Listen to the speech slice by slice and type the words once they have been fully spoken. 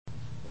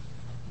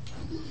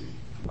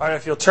All right,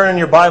 if you'll turn in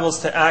your Bibles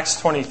to Acts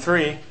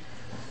 23,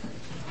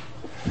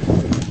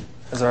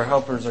 as our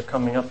helpers are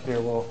coming up here,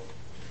 we'll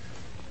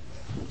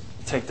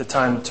take the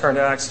time to turn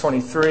to Acts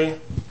 23.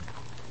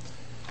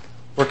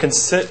 We're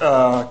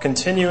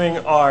continuing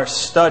our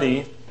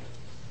study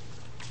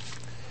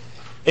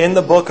in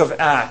the book of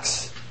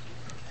Acts,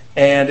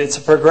 and it's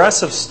a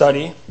progressive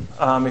study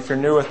if you're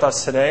new with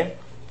us today.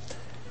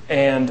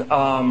 And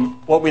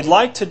what we'd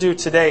like to do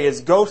today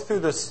is go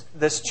through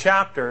this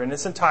chapter in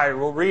its entirety.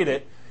 We'll read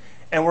it,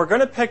 and we're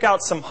going to pick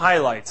out some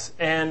highlights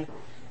and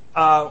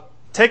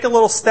take a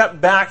little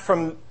step back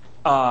from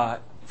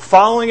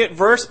following it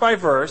verse by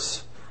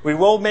verse. We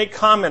will make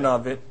comment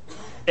of it,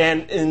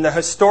 and in the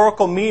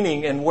historical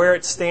meaning and where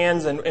it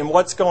stands and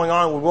what's going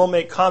on, we will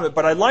make comment.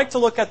 But I'd like to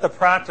look at the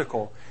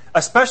practical,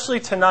 especially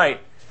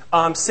tonight.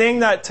 Seeing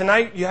that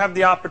tonight you have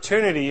the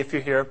opportunity, if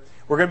you're here,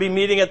 we're going to be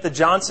meeting at the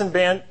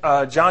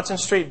Johnson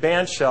Street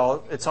Band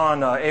Shell. It's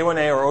on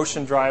A1A or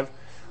Ocean Drive,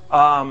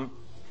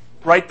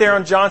 right there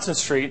on Johnson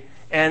Street.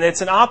 And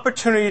it's an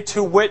opportunity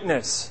to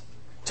witness,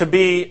 to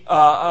be,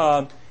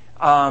 to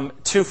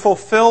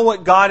fulfill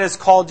what God has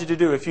called you to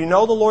do. If you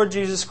know the Lord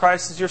Jesus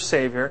Christ as your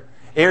Savior,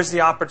 here's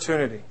the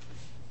opportunity.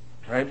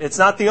 Right? It's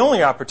not the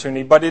only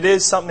opportunity, but it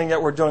is something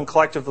that we're doing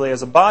collectively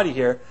as a body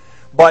here.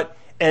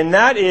 And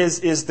that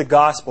is the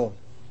gospel.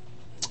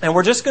 And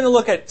we're just going to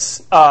look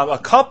at a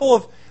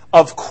couple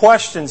of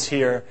questions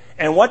here.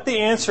 And what the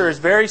answer is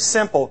very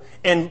simple.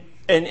 And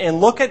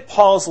look at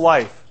Paul's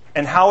life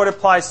and how it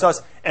applies to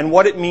us and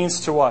what it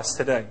means to us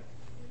today.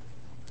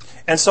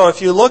 And so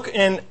if you look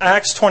in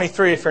Acts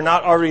 23, if you're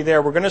not already there,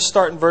 we're going to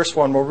start in verse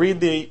 1. We'll read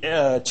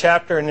the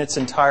chapter in its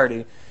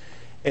entirety.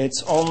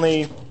 It's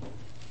only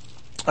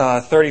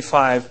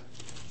 35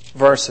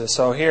 verses.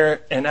 So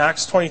here in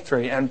Acts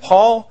 23, and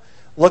Paul,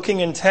 looking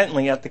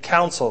intently at the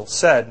council,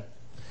 said,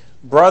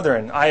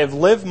 "Brethren, I have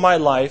lived my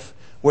life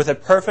with a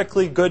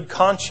perfectly good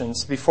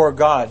conscience before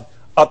God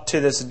up to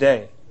this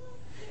day."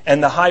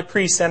 And the high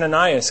priest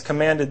Ananias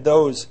commanded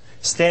those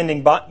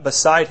standing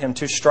beside him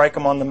to strike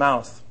him on the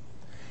mouth.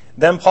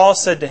 Then Paul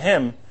said to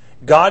him,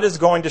 "God is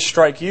going to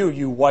strike you,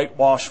 you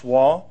whitewashed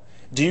wall.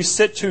 Do you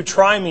sit to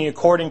try me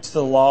according to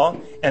the law,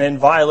 and in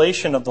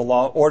violation of the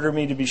law order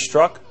me to be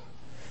struck?"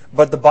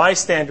 But the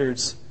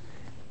bystanders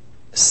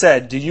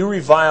said, "Do you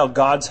revile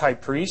God's high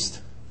priest?"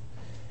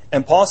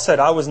 And Paul said,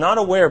 "I was not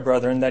aware,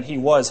 brethren, that he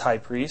was high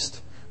priest.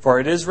 For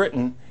it is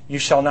written, you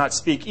shall not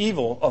speak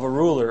evil of a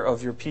ruler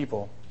of your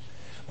people."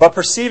 But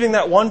perceiving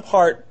that one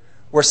part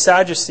were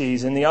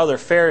Sadducees and the other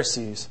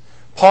Pharisees,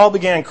 Paul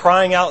began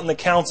crying out in the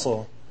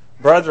council,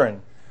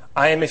 "Brethren,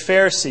 I am a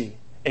Pharisee,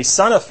 a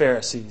son of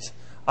Pharisees.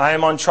 I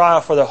am on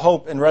trial for the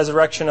hope and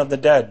resurrection of the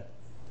dead."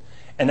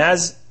 And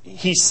as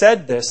he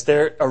said this,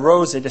 there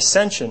arose a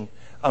dissension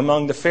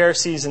among the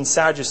Pharisees and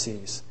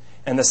Sadducees,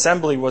 and the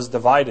assembly was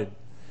divided.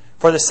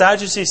 For the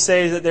Sadducees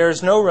say that there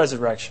is no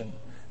resurrection,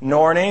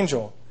 nor an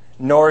angel,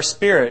 nor a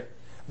spirit,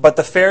 but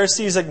the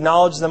Pharisees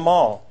acknowledge them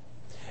all.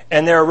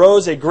 And there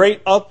arose a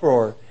great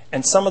uproar,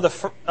 and some of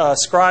the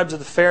scribes of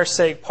the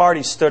Pharisaic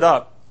party stood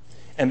up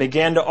and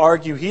began to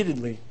argue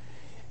heatedly,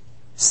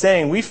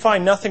 saying, "We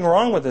find nothing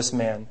wrong with this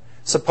man.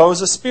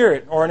 Suppose a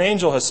spirit or an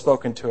angel has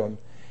spoken to him."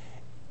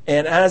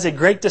 And as a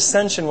great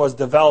dissension was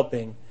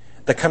developing,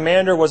 the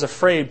commander was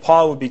afraid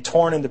Paul would be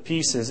torn into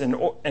pieces and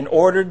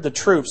ordered the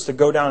troops to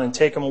go down and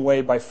take him away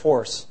by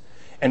force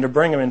and to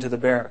bring him into the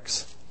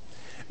barracks.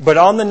 But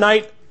on the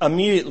night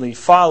immediately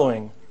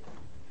following,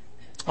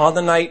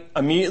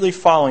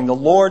 the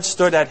Lord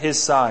stood at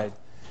his side,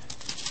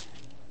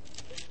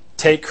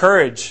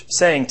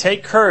 saying,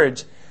 "Take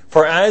courage,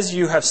 for as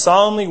you have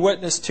solemnly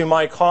witnessed to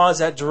my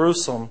cause at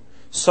Jerusalem,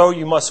 so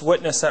you must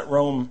witness at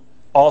Rome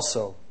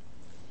also."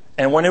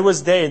 And when it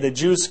was day, the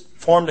Jews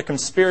formed a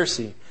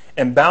conspiracy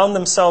and bound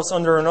themselves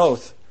under an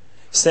oath,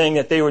 saying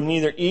that they would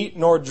neither eat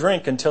nor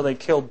drink until they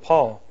killed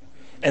Paul.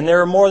 And there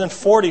were more than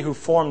 40 who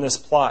formed this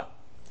plot.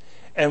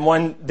 And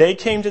when they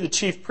came to the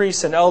chief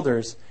priests and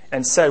elders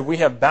and said, "We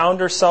have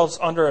bound ourselves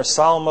under a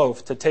solemn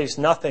oath to taste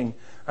nothing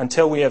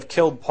until we have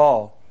killed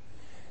Paul.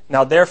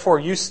 Now therefore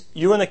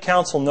you and the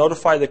council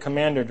notify the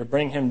commander to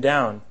bring him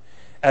down,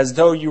 as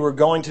though you were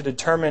going to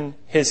determine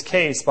his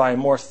case by a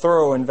more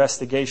thorough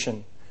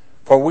investigation.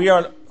 For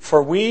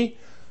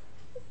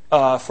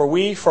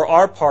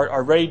our part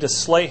are ready to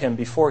slay him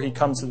before he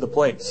comes to the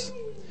place."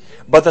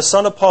 But the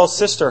son of Paul's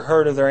sister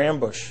heard of their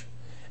ambush,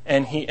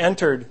 and he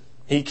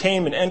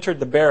came and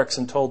entered the barracks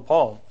and told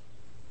Paul.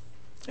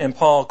 And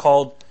Paul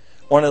called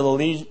one of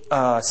the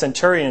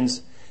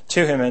centurions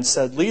to him and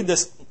said, "Lead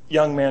this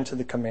young man to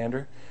the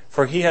commander,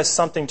 for he has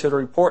something to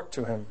report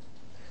to him."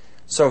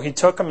 So he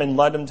took him and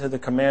led him to the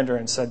commander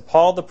and said,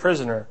 "Paul the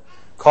prisoner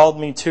called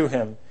me to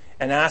him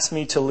and asked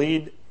me to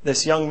lead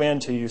this young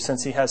man to you,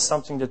 since he has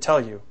something to tell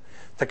you."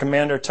 The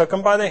commander took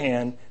him by the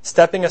hand,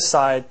 stepping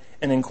aside,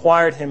 and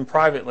inquired him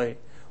privately,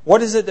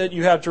 "What is it that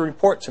you have to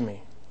report to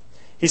me?"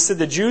 He said,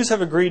 "The Jews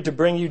have agreed to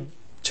bring you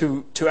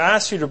to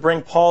ask you to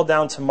bring Paul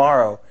down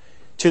tomorrow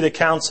to the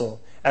council,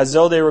 as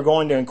though they were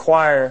going to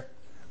inquire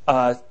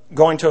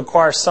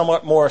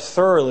somewhat more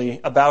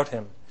thoroughly about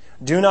him.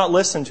 Do not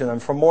listen to them,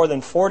 for more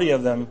than 40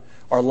 of them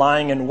are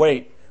lying in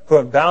wait, who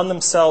have bound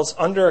themselves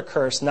under a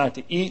curse not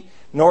to eat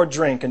nor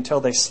drink until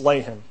they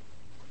slay him.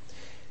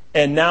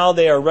 And now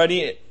they are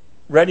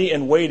ready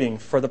and waiting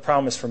for the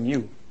promise from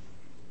you."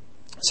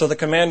 So the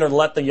commander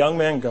let the young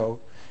man go,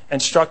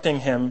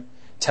 instructing him,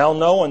 "Tell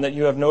no one that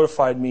you have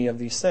notified me of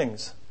these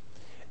things."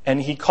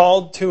 And he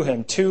called to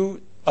him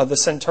 2 of the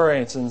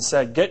centurions and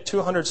said, "Get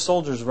 200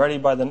 soldiers ready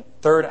by the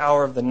 3rd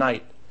hour of the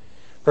night.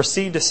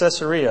 Proceed to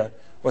Caesarea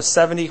with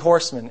 70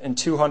 horsemen and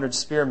 200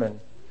 spearmen."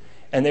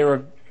 And they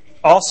were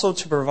also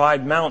to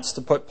provide mounts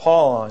to put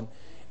Paul on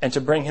and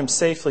to bring him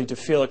safely to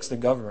Felix the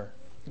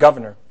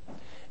governor.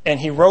 And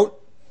he wrote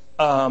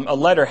a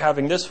letter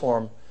having this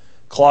form: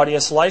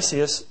 "Claudius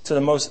Lysias, to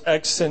the most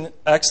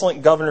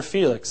excellent governor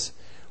Felix,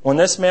 when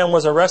this man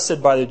was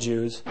arrested by the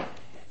Jews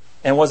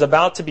and was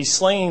about to be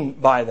slain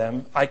by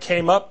them, I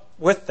came up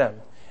with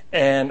them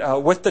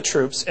and with the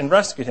troops and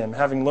rescued him,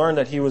 having learned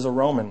that he was a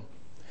Roman.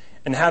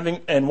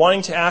 And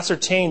wanting to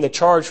ascertain the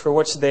charge for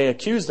which they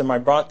accused him, I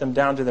brought them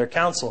down to their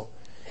council,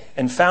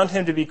 and found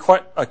him to be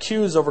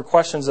accused over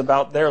questions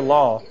about their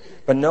law,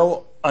 but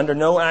under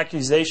no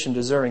accusation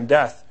deserving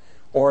death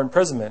or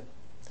imprisonment.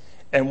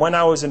 And when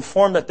I was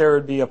informed that there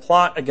would be a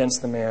plot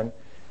against the man,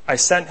 I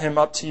sent him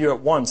up to you at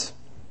once,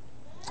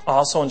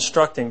 also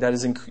instructing that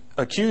his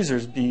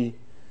accusers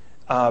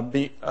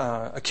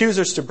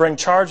accusers to bring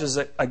charges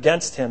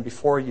against him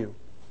before you.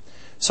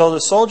 So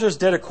the soldiers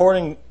did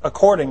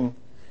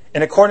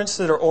in accordance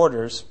to their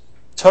orders,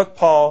 took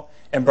Paul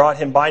and brought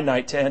him by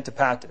night to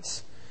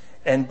Antipatus.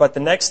 But the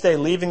next day,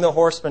 leaving the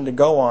horsemen to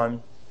go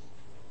on,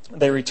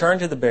 they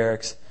returned to the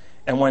barracks.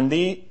 And when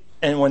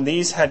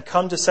these had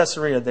come to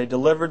Caesarea, they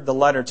delivered the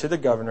letter to the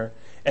governor,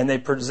 and they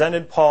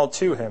presented Paul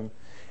to him.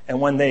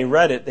 And when they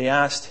read it, they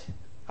asked,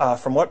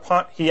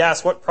 he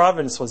asked what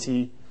province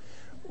he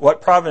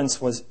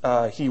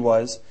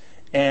was,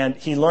 and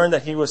he learned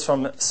that he was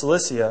from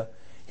Cilicia.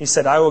 He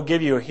said, "I will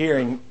give you a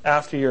hearing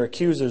after your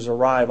accusers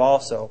arrive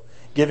also,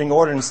 giving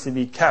orders to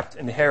be kept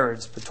in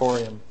Herod's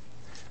praetorium."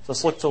 So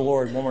let's look to the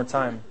Lord one more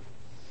time.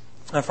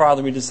 And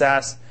Father, we just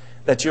ask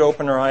that you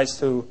open our eyes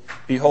to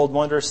behold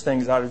wondrous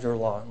things out of your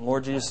law. In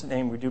Lord Jesus'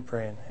 name we do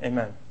pray.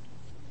 Amen.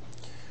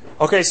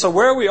 Okay, so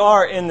where we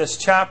are in this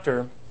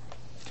chapter,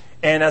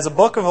 and as the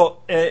book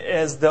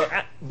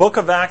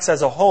of Acts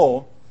as a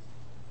whole,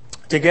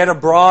 to get a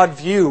broad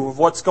view of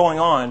what's going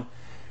on,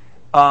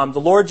 the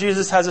Lord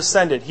Jesus has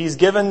ascended. He's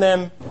given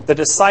them, the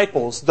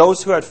disciples,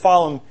 those who had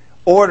followed,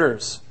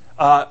 orders,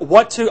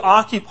 what to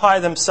occupy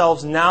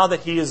themselves now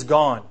that he is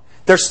gone.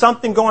 There's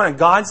something going on.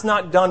 God's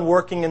not done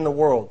working in the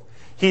world.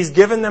 He's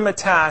given them a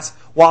task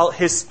while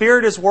his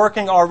Spirit is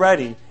working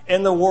already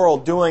in the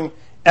world, doing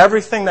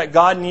everything that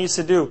God needs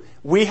to do.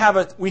 We have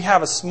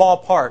a small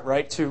part,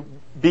 right, to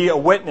be a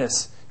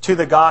witness to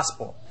the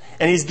gospel.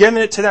 And he's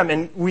given it to them.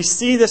 And we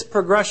see this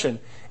progression.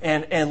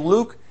 And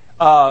Luke,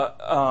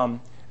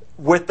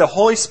 with the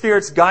Holy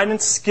Spirit's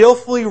guidance,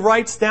 skillfully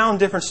writes down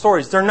different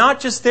stories. They're not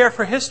just there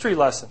for history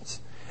lessons.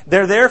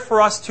 They're there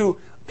for us to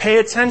pay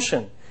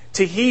attention,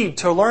 to heed,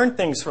 to learn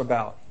things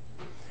about.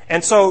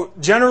 And so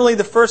generally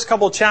the first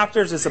couple of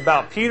chapters is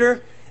about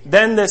Peter.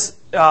 Then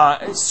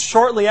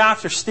shortly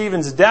after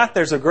Stephen's death,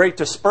 there's a great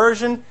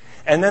dispersion.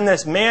 And then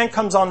this man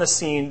comes on the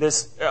scene,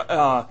 this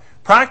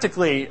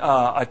practically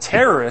a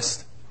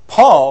terrorist,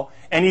 Paul,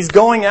 and he's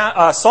going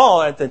at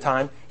Saul at the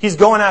time. He's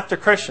going after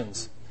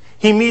Christians.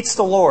 He meets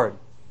the Lord,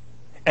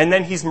 and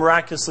then he's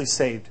miraculously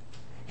saved.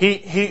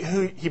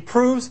 He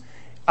proves.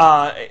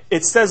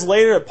 It says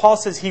later that Paul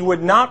says he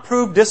would not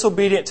prove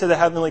disobedient to the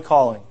heavenly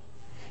calling.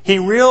 He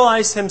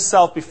realized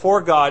himself before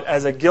God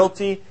as a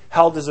guilty,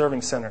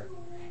 hell-deserving sinner.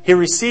 He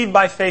received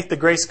by faith the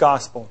grace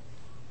gospel.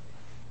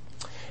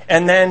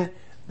 And then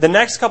the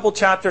next couple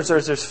chapters,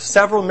 there's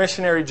several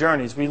missionary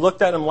journeys. We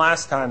looked at them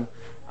last time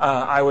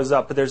I was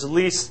up, but there's at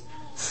least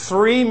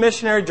 3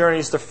 missionary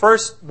journeys. The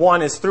first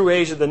one is through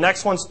Asia. The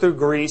next one's through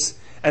Greece.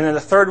 And then the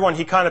third one,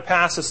 he kind of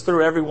passes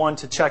through everyone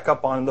to check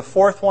up on him. The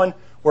fourth one,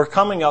 we're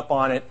coming up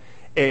on it,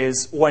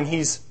 is when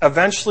he's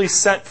eventually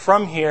sent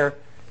from here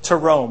to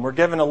Rome. We're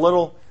given a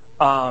little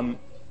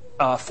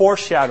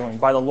foreshadowing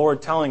by the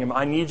Lord telling him,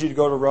 "I need you to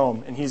go to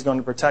Rome," and he's going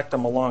to protect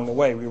them along the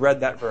way. We read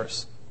that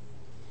verse.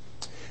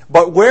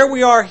 But where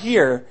we are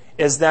here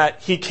is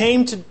that he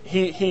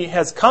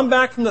has come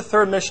back from the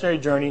third missionary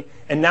journey,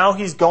 and now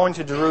he's going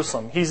to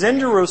Jerusalem. He's in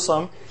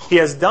Jerusalem. He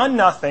has done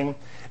nothing.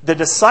 The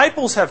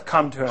disciples have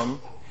come to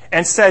him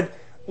and said,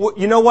 well,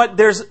 "You know what?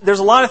 There's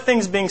a lot of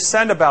things being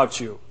said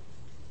about you."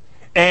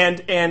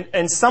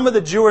 And some of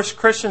the Jewish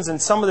Christians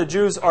and some of the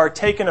Jews are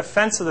taking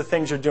offense to the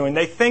things you're doing.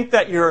 They think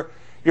that you're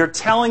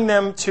telling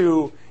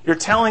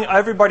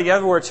everybody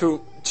everywhere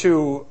to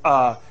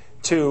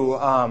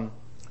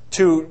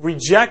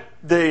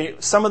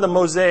reject some of the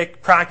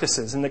Mosaic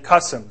practices and the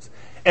customs.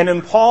 And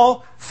in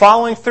Paul,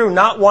 following through,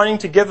 not wanting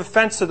to give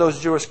offense to those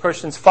Jewish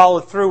Christians,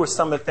 followed through with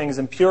some of the things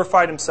and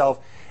purified himself.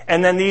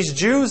 And then these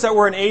Jews that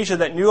were in Asia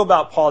that knew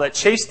about Paul, that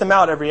chased him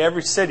out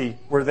every city,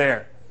 were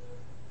there.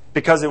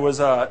 Because it was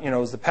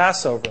the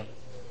Passover.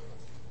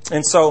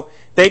 And so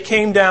they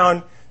came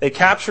down, they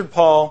captured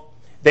Paul,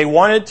 they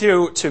wanted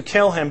to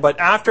kill him, but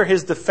after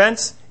his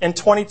defense in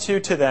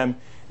 22 to them,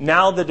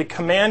 now the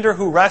commander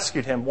who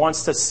rescued him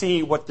wants to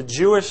see what the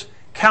Jewish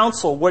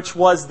council, which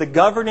was the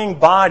governing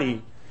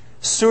body,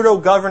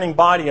 pseudo-governing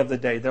body of the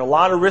day. There are a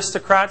lot of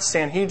aristocrats,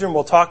 Sanhedrin,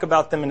 we'll talk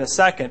about them in a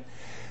second.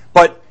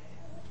 But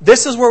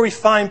this is where we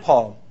find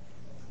Paul.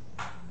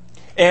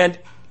 And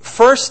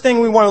first thing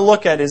we want to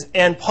look at is,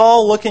 and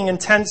Paul looking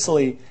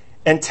intently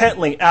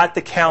at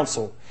the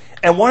council.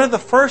 And one of the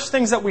first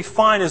things that we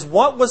find is,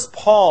 what was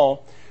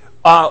Paul,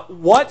 and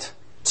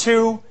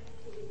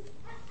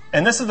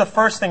this is the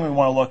first thing we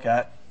want to look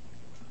at.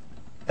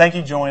 Thank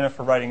you, Joanna,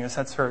 for writing this.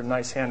 That's her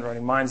nice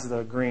handwriting. Mine's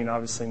the green,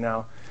 obviously,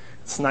 now.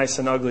 It's nice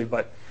and ugly,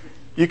 but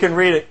you can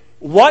read it.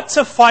 What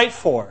to fight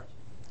for.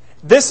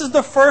 This is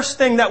the first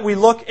thing that we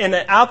look in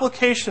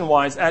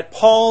application-wise at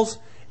Paul's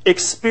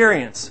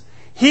experience.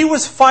 He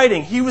was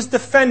fighting. He was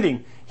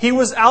defending. He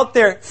was out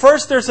there.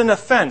 First, there's an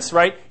offense,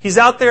 right? He's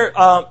out there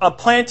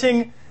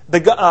planting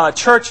the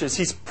churches.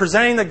 He's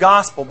presenting the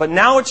gospel. But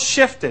now it's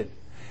shifted.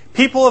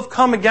 People have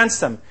come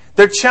against him.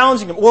 They're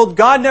challenging him. Well,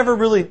 God never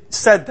really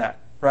said that,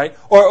 right?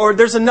 Or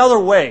there's another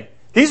way.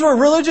 These were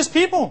religious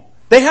people.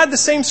 They had the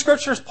same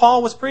scriptures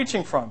Paul was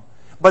preaching from.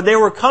 But they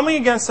were coming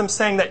against him,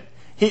 saying that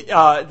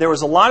there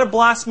was a lot of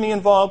blasphemy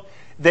involved.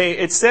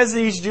 It says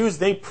these Jews,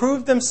 they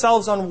proved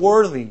themselves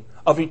unworthy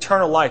of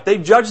eternal life. They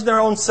judged their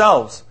own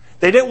selves.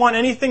 They didn't want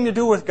anything to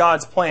do with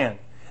God's plan.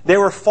 They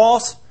were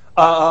false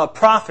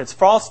prophets,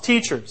 false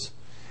teachers.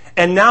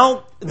 And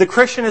now the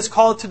Christian is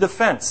called to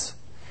defense.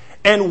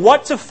 And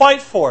what to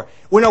fight for.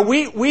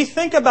 We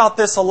think about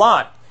this a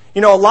lot.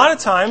 A lot of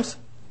times,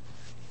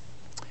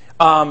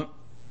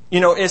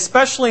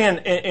 especially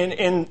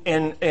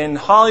in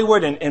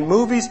Hollywood and in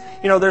movies,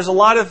 there's a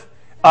lot of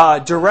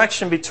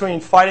direction between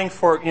fighting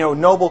for,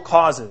 noble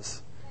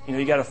causes.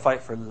 You got to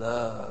fight for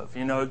love.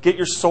 Get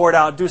your sword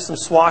out, do some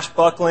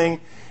swashbuckling,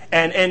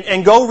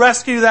 and go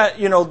rescue that,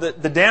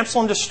 the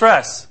damsel in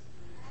distress,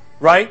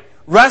 right?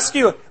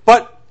 Rescue.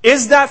 But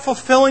is that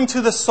fulfilling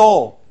to the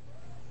soul?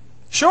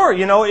 Sure,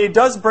 it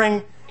does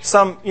bring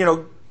some,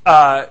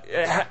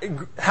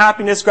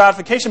 happiness,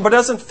 gratification, but it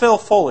doesn't fill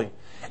fully.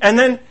 And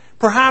then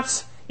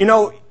perhaps,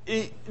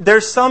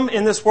 there's some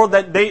in this world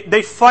that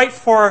they fight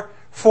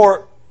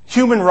for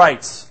human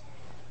rights.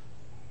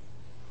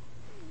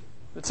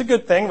 It's a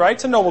good thing, right?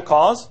 It's a noble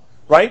cause,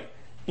 right?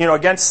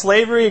 Against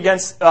slavery,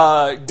 against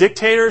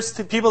dictators,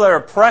 to people that are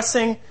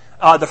oppressing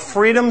the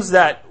freedoms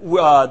that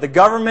the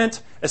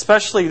government,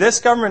 especially this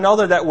government and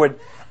other, that would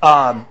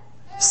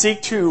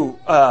seek to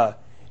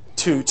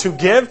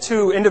give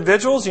to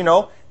individuals.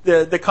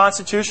 The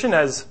Constitution,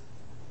 as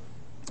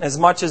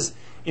much as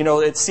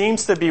it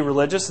seems to be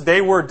religious,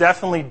 they were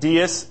definitely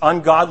deists,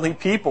 ungodly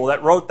people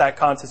that wrote that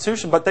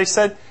Constitution. But they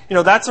said,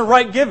 that's a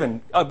right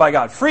given by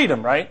God,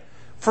 freedom, right?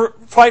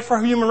 Fight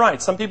for human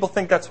rights. Some people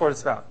think that's what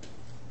it's about.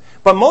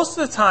 But most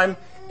of the time,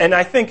 and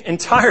I think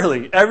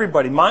entirely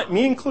everybody,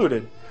 me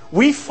included,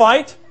 we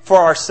fight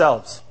for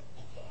ourselves.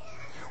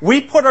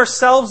 We put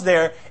ourselves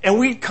there and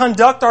we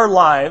conduct our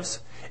lives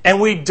and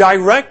we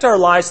direct our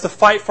lives to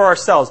fight for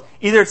ourselves.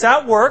 Either it's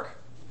at work,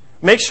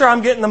 make sure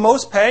I'm getting the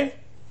most pay,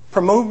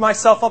 promote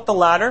myself up the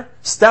ladder,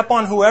 step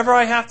on whoever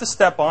I have to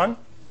step on.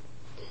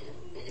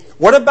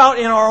 What about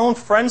in our own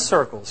friend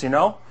circles,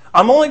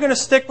 I'm only going to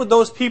stick with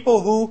those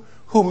people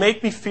who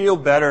make me feel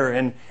better,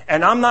 and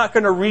I'm not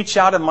going to reach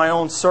out in my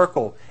own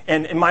circle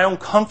and in my own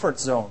comfort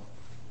zone.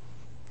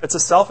 It's a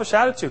selfish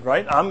attitude,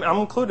 right? I'm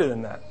included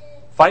in that.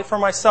 Fight for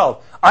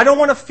myself. I don't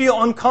want to feel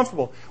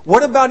uncomfortable.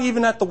 What about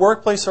even at the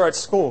workplace or at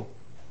school?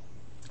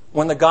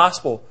 When the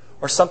gospel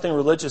or something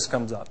religious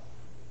comes up,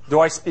 do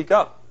I speak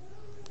up?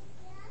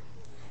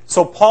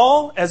 So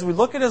Paul, as we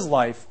look at his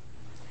life,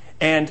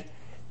 and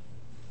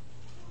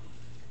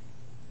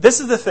this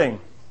is the thing.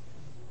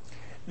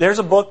 There's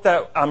a book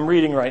that I'm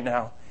reading right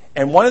now,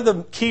 and one of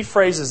the key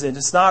phrases, and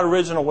it's not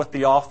original with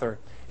the author,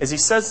 is he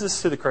says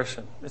this to the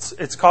Christian.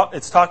 It's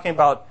talking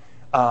about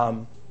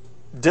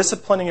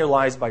disciplining your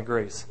lives by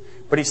grace.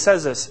 But he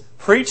says this: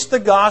 preach the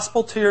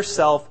gospel to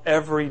yourself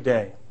every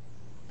day.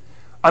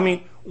 I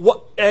mean,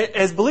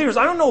 as believers,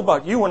 I don't know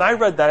about you. When I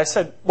read that, I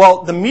said,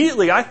 well,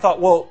 immediately I thought,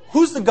 well,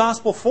 who's the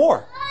gospel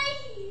for?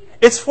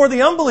 It's for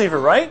the unbeliever,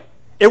 right?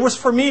 It was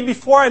for me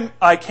before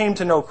I came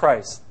to know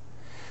Christ.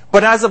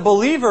 But as a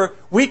believer,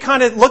 we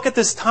kind of look at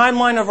this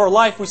timeline of our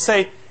life. We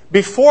say,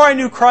 before I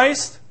knew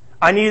Christ,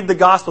 I needed the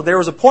gospel. There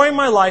was a point in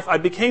my life, I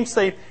became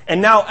saved.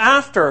 And now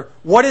after,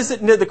 what is it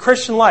in the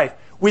Christian life?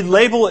 We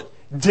label it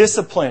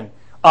discipline,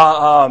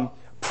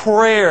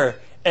 prayer,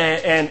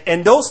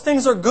 and those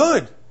things are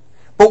good.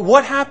 But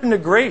what happened to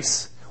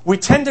grace? We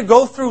tend to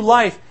go through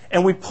life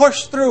and we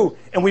push through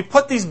and we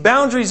put these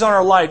boundaries on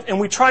our life and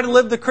we try to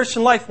live the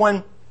Christian life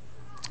when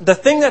the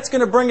thing that's going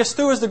to bring us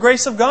through is the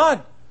grace of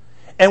God.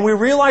 And we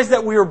realize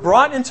that we were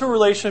brought into a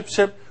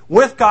relationship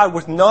with God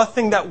with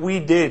nothing that we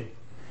did.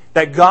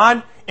 That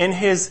God in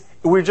His,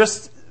 we're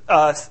just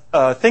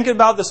thinking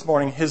about this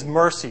morning, His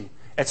mercy.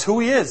 It's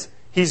who He is.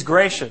 He's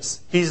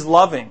gracious. He's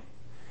loving.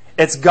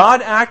 It's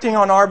God acting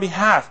on our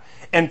behalf.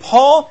 And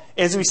Paul,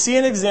 as we see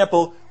an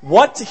example,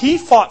 what he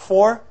fought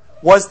for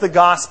was the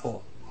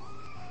gospel.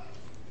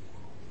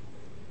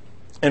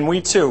 And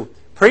we too.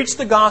 Preach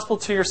the gospel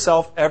to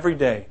yourself every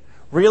day.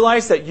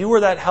 Realize that you are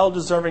that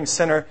hell-deserving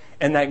sinner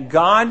and that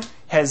God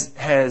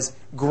has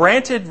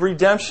granted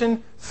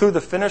redemption through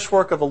the finished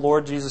work of the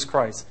Lord Jesus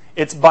Christ.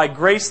 It's by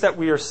grace that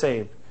we are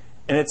saved.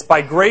 And it's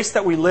by grace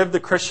that we live the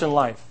Christian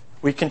life.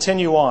 We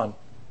continue on.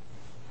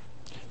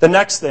 The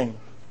next thing.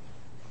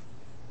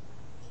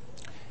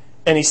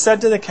 And he said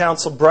to the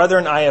council,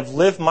 "Brethren, I have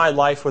lived my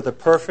life with a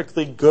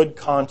perfectly good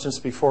conscience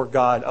before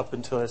God up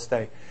until this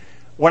day."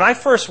 When I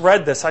first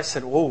read this, I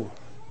said, "Whoa,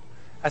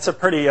 that's a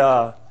pretty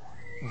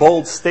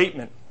bold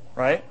statement,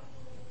 right?"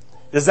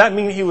 Does that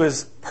mean he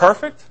was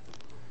perfect?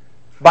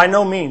 By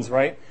no means,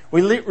 right?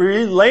 We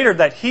read later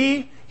that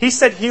he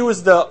said he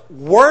was the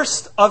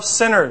worst of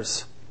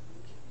sinners.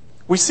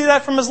 We see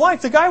that from his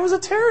life. The guy was a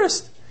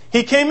terrorist.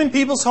 He came in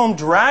people's home,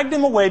 dragged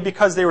them away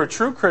because they were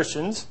true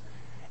Christians.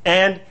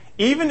 And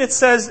even it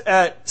says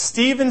at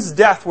Stephen's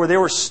death, where they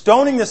were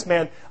stoning this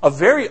man, a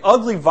very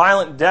ugly,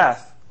 violent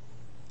death,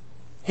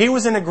 he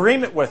was in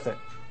agreement with it.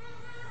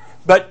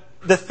 But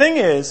the thing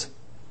is,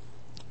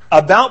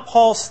 about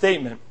Paul's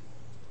statement,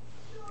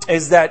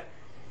 is that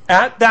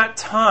at that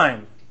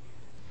time,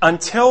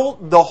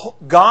 until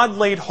God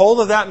laid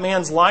hold of that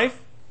man's life,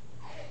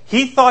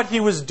 he thought he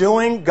was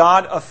doing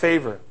God a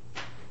favor.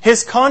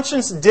 His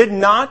conscience did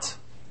not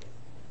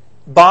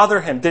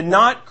bother him, did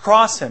not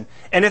cross him.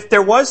 And if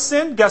there was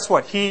sin, guess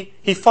what?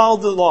 He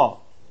followed the law,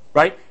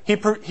 right? He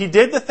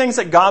did the things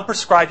that God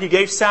prescribed. He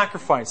gave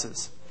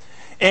sacrifices.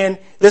 And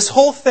this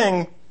whole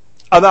thing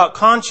about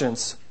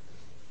conscience,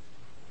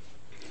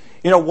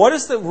 what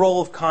is the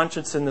role of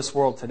conscience in this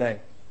world today?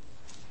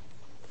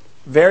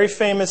 Very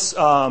famous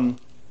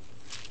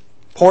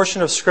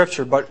portion of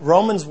Scripture, but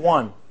Romans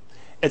 1,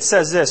 it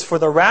says this, "For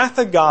the wrath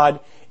of God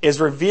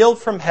is revealed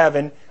from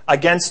heaven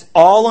against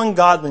all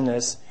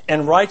ungodliness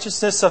and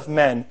righteousness of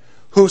men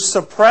who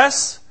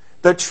suppress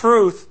the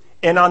truth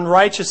in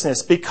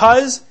unrighteousness,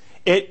 because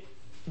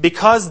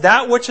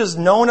that which is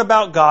known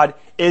about God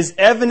is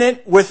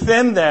evident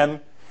within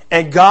them,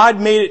 and God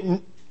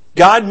made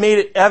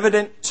it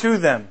evident to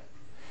them."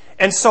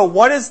 And so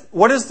what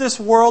is this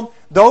world?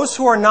 Those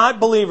who are not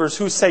believers,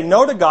 who say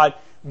no to God,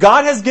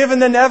 God has given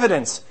them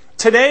evidence.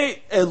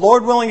 Today,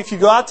 Lord willing, if you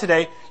go out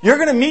today, you're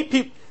going to meet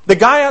people. The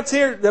guy out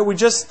there that we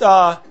just,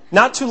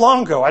 not too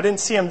long ago, I didn't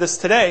see him this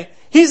today,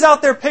 he's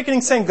out there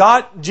picketing saying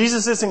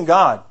Jesus isn't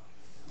God.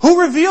 Who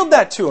revealed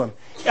that to him?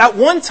 At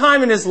one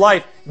time in his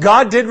life,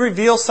 God did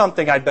reveal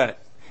something, I bet.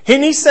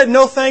 And he said,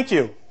 "No, thank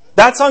you."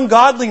 That's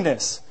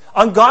ungodliness.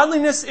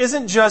 Ungodliness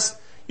isn't just,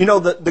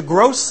 the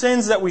gross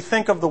sins that we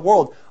think of the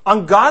world.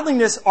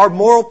 Ungodliness are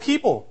moral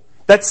people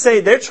that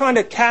say they're trying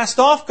to cast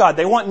off God.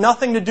 They want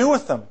nothing to do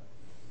with them.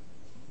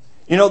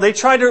 They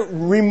try to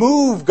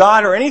remove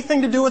God or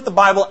anything to do with the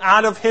Bible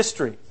out of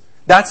history.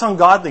 That's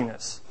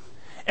ungodliness.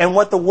 And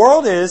what the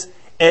world is,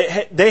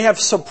 they have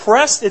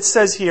suppressed, it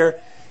says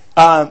here,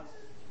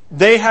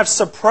 they have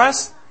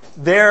suppressed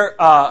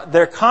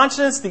their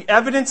conscience, the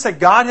evidence that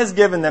God has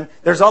given them.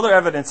 There's other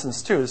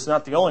evidences too. It's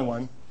not the only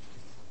one.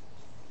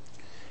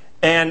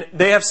 And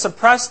they have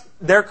suppressed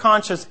their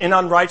conscience in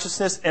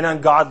unrighteousness and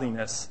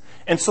ungodliness.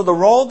 And so the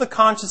role of the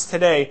conscience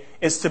today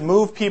is to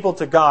move people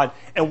to God.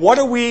 And what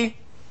are we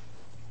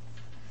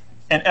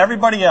and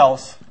everybody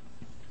else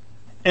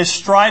is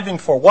striving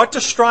for? What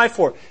to strive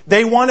for?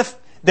 They want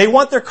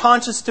their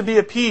conscience to be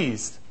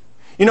appeased.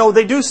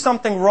 They do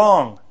something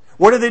wrong.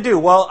 What do?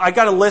 Well, I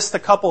got to list a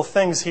couple of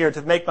things here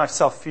to make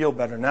myself feel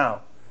better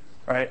now.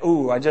 Right?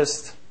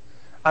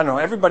 I don't know.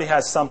 Everybody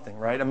has something,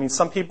 right? I mean,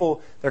 some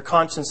people, their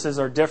consciences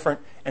are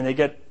different and they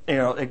get,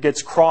 it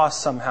gets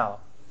crossed somehow.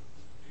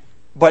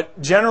 But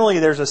generally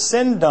there's a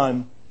sin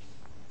done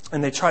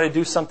and they try to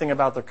do something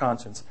about their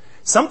conscience.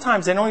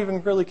 Sometimes they don't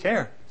even really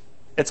care.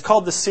 It's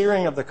called the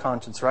searing of the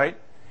conscience, right?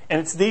 And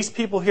it's these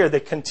people here. They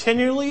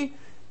continually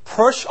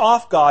push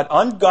off God,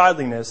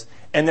 ungodliness,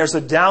 and there's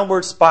a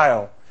downward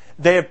spiral.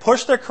 They have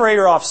pushed their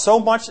Creator off so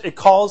much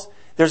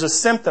there's a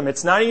symptom.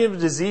 It's not even a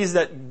disease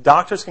that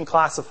doctors can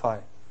classify.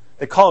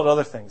 They call it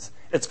other things.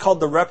 It's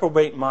called the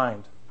reprobate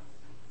mind.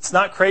 It's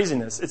not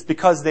craziness. It's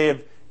because they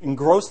have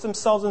engrossed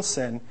themselves in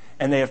sin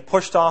and they have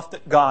pushed off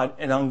God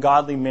in an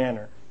ungodly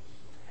manner.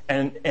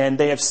 And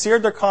they have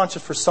seared their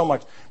conscience for so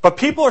much. But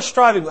people are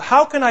striving.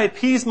 How can I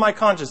appease my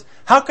conscience?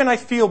 How can I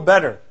feel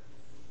better?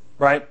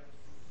 Right?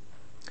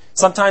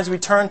 Sometimes we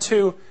turn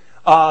to,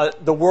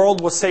 the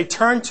world will say,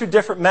 turn to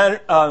different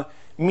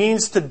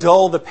means to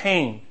dull the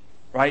pain.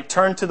 Right?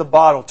 Turn to the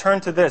bottle.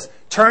 Turn to this.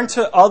 Turn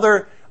to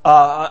other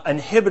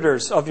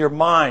inhibitors of your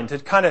mind to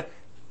kind of,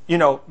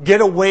 get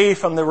away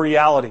from the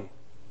reality.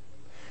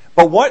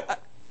 But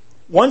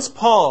once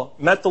Paul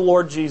met the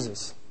Lord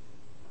Jesus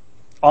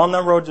on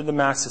the road to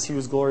Damascus, he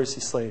was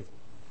gloriously saved.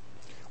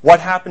 What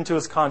happened to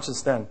his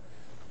conscience then?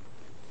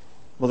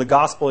 Well, the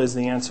gospel is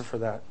the answer for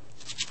that.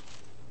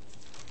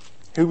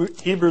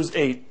 Hebrews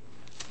 9,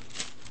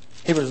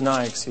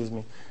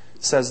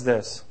 says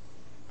this.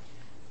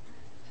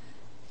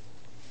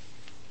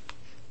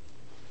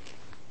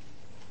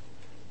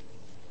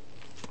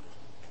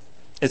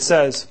 It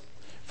says,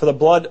 for the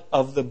blood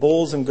of the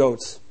bulls and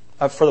goats,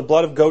 for the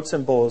blood of goats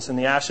and bulls, and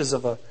the ashes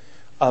of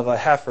a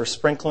heifer,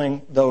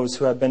 sprinkling those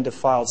who have been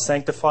defiled,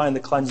 sanctifying the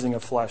cleansing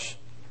of flesh.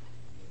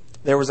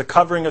 There was a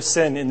covering of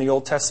sin in the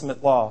Old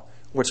Testament law,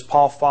 which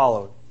Paul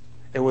followed.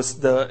 It was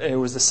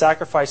the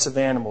sacrifice of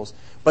animals.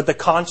 But the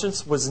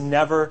conscience was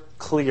never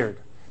cleared,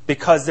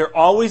 because there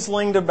always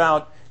lingered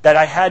about that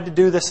I had to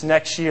do this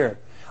next year.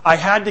 I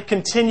had to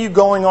continue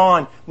going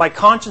on. My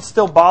conscience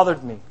still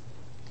bothered me.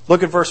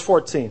 Look at verse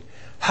 14.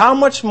 How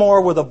much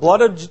more will the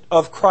blood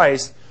of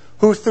Christ,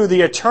 who through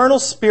the eternal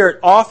Spirit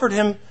offered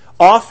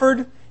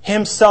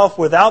himself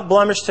without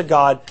blemish to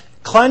God,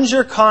 cleanse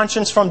your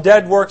conscience from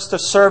dead works to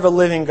serve a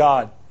living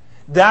God?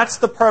 That's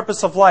the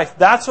purpose of life.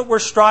 That's what we're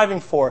striving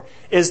for,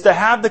 is to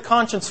have the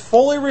conscience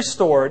fully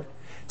restored,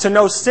 to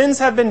know sins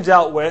have been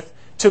dealt with,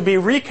 to be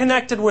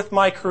reconnected with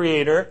my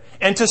Creator,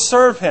 and to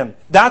serve Him.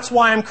 That's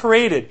why I'm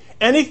created.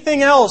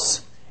 Anything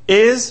else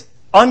is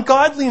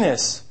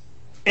ungodliness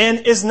and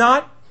is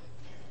not,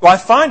 I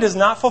find, is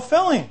not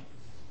fulfilling.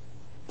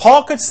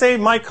 Paul could say,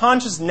 my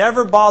conscience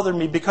never bothered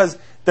me, because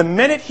the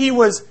minute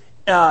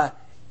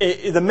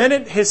the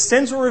minute his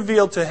sins were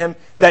revealed to him,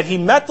 that he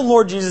met the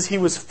Lord Jesus, he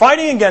was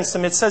fighting against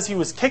them. It says he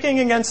was kicking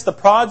against the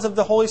prods of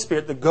the Holy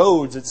Spirit, the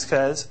goads, it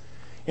says.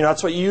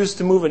 That's what you use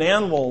to move an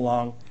animal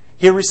along.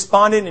 He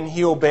responded and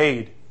he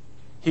obeyed.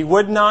 He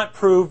would not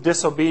prove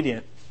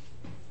disobedient.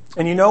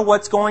 And you know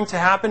what's going to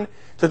happen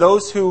to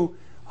those who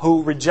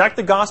reject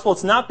the gospel?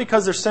 It's not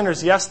because they're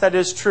sinners. Yes, that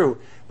is true.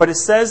 But it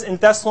says in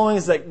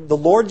Thessalonians that the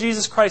Lord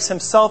Jesus Christ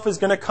Himself is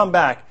going to come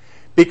back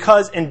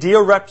and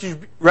deal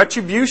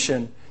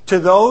retribution to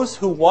those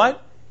who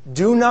what?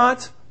 Do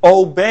not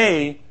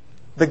obey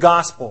the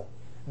gospel.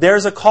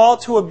 There's a call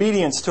to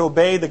obedience, to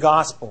obey the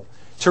gospel,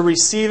 to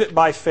receive it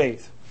by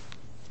faith.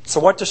 So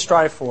what to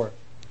strive for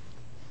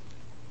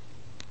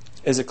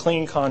is a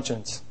clean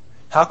conscience.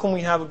 How can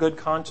we have a good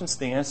conscience?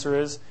 The answer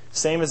is,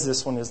 same as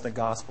this one, is the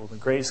gospel, the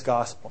grace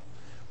gospel.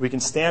 We can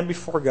stand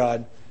before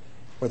God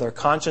with our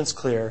conscience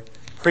clear,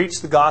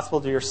 preach the gospel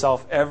to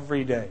yourself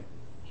every day.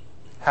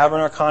 Having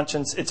our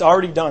conscience, it's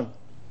already done,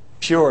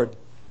 pured,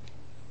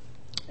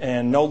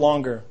 and no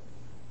longer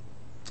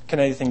can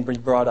anything be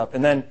brought up.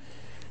 And then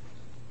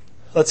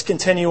let's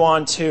continue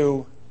on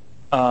to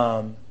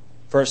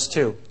verse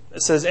 2.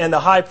 It says, and the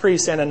high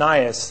priest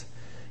Ananias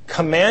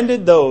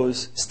commanded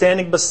those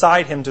standing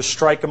beside him to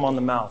strike him on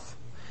the mouth.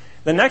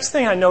 The next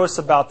thing I noticed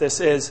about this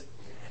is,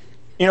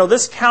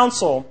 this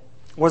council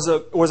was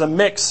a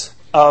mix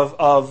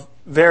of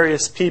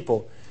various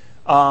people.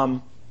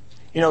 Some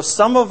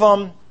of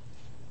them,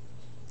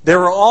 they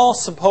were all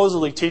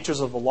supposedly teachers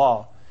of the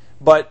law,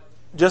 but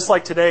just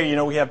like today,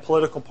 we have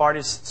political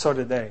parties, so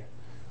did they,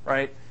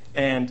 right?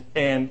 And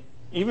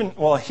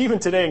even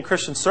today in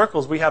Christian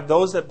circles, we have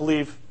those that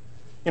believe,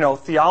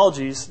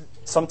 theologies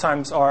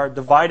sometimes are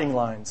dividing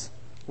lines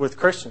with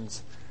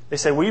Christians. They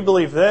say, we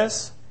believe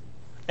this,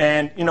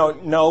 and,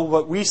 no,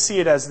 but we see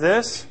it as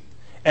this,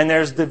 and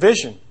there's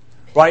division,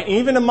 right?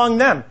 Even among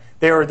them,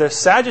 there were the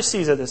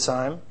Sadducees at the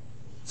time,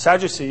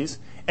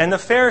 and the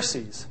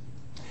Pharisees.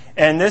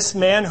 And this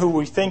man, who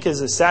we think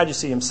is a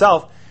Sadducee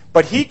himself,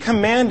 but he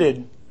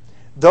commanded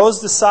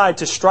those beside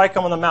to strike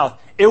him on the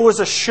mouth. It was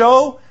a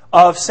show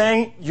of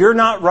saying, you're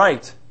not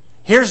right.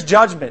 Here's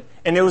judgment.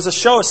 And it was a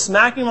show of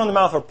smacking him on the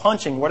mouth or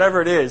punching,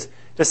 whatever it is,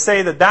 to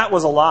say that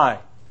was a lie.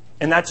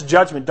 And that's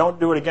judgment. Don't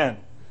do it again.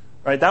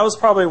 Right? That was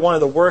probably one of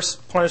the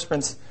worst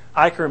punishments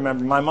I can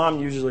remember. My mom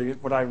usually,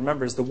 what I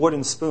remember is the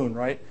wooden spoon,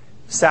 right?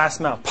 Sass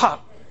mouth.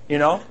 Pop!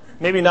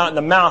 Maybe not in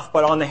the mouth,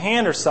 but on the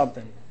hand or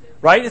something.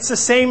 Right? It's the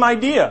same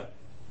idea.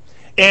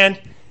 And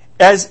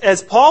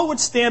as Paul would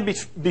stand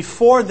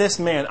before this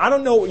man, I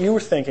don't know what you were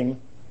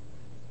thinking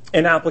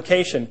in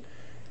application.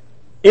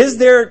 Is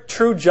there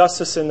true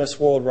justice in this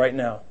world right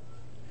now?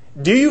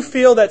 Do you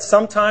feel that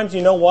sometimes,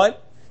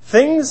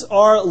 things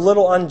are a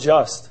little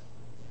unjust?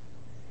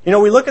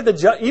 We look at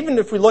even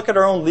if we look at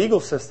our own legal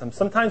system,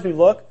 sometimes we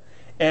look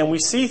and we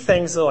see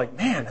things that are like,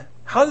 man,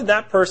 how did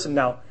that person,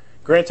 now,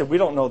 granted, we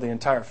don't know the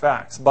entire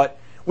facts, but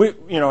we,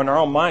 in our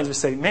own minds, we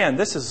say, man,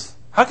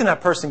 how can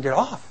that person get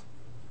off?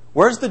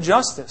 Where's the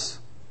justice?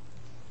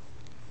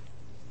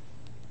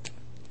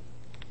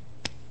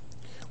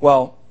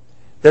 Well,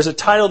 there's a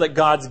title that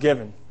God's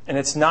given, and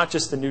it's not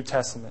just the New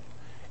Testament.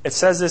 It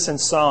says this in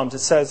Psalms. It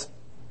says,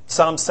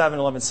 Psalm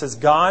 7:11 says,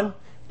 God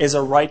is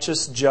a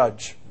righteous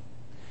judge.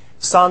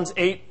 Psalms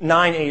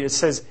 9:8, it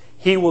says,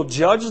 He will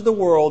judge the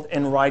world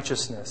in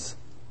righteousness.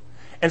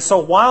 And so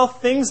while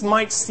things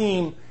might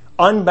seem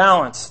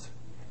unbalanced,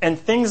 and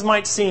things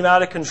might seem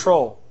out of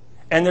control,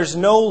 and there's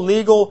no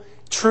legal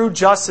true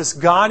justice,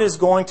 God is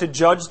going to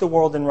judge the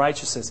world in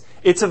righteousness.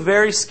 It's a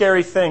very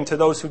scary thing to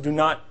those who do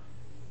not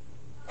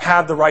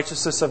have the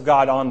righteousness of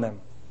God on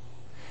them.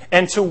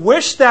 And to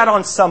wish that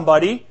on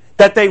somebody,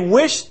 that they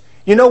wish,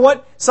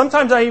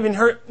 sometimes I even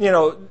heard,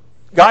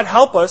 God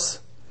help us,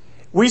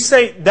 we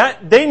say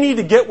that they need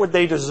to get what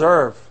they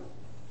deserve.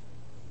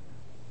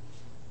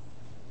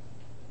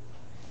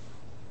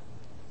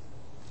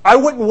 I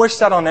wouldn't wish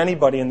that on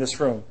anybody in this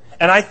room.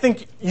 And I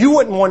think you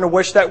wouldn't want to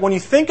wish that when you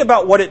think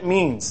about what it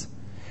means.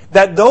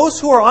 That those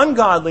who are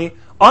ungodly,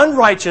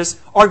 unrighteous,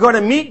 are going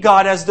to meet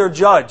God as their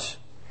judge.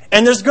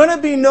 And there's going to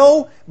be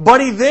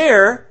nobody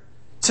there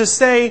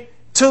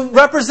to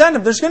represent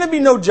him. There's going to be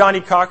no Johnny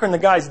Cochran, the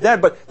guy's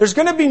dead, but there's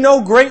going to be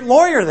no great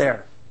lawyer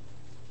there.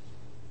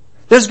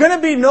 There's going to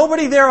be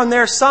nobody there on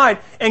their side.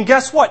 And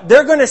guess what?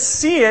 They're going to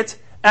see it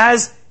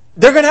as,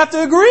 they're going to have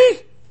to agree.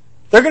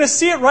 They're going to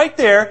see it right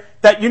there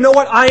that, you know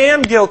what, I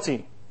am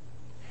guilty.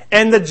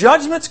 And the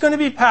judgment's going to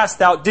be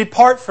passed out.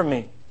 Depart from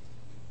me.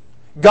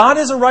 God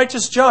is a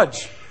righteous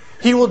judge.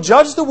 He will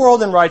judge the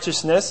world in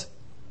righteousness.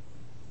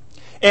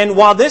 And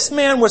while this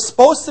man was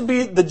supposed to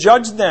be the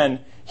judge then,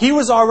 he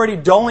was already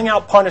doling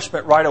out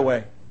punishment right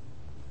away.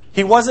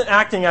 He wasn't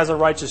acting as a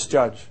righteous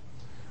judge.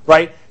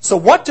 Right? So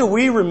what do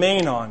we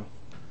remain on?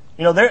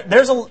 You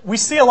know, we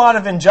see a lot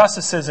of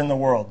injustices in the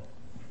world.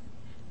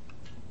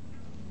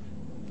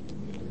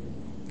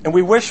 And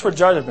we wish for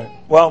judgment.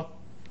 Well,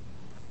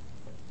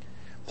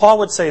 Paul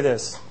would say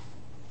this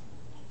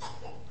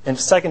in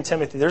 2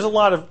 Timothy. There's a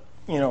lot of,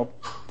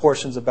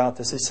 portions about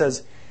this. He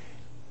says,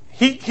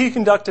 he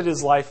conducted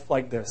his life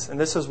like this. And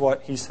this is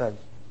what he said.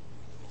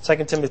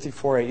 2 Timothy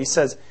 4:8. He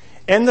says,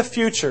 in the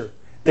future,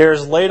 there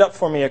is laid up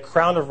for me a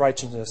crown of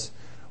righteousness,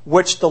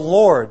 which the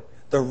Lord,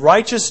 the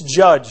righteous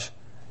judge,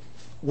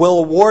 will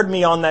award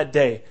me on that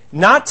day.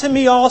 Not to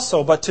me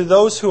also, but to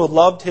those who have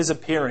loved his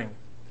appearing.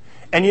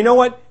 And you know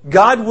what?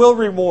 God will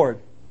reward.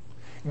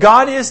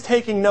 God is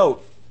taking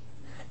note.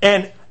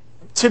 And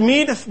to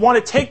me, to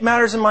want to take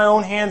matters in my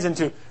own hands and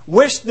to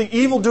wish the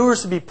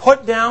evildoers to be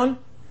put down,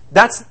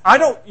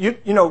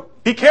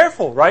 be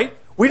careful, right?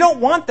 We don't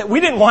want that. We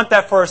didn't want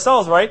that for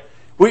ourselves, right?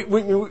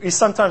 We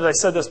sometimes, I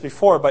said this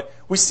before, but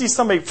we see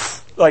somebody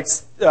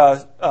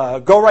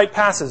go right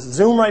past us,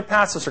 zoom right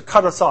past us, or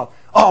cut us off.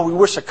 Oh, we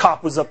wish a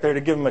cop was up there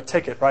to give him a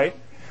ticket, right?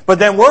 But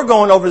then we're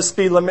going over the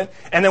speed limit,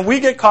 and then we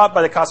get caught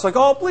by the cops. Like,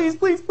 oh, please,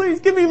 please, please,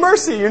 give me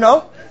mercy,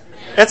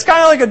 It's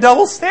kind of like a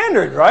double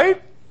standard,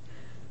 right?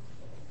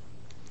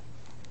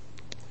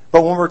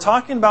 But when we're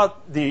talking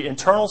about the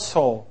eternal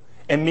soul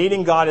and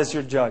meeting God as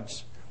your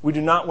judge, we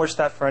do not wish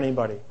that for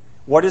anybody.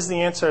 What is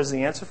the answer? Is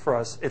the answer for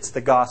us? It's the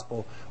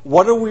gospel.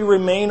 What do we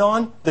remain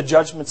on? The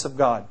judgments of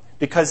God.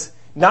 Because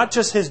not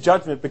just his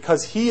judgment,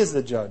 because he is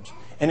the judge.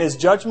 And his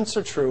judgments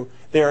are true.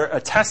 They are a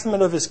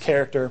testament of his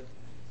character.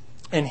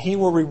 And he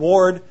will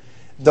reward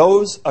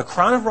those, a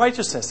crown of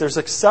righteousness. There's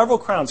several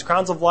crowns.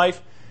 Crowns of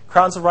life,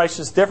 crowns of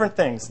righteousness, different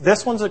things.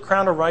 This one's a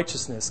crown of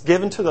righteousness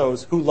given to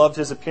those who loved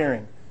his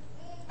appearing.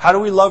 How do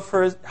we love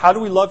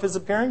his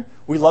appearing?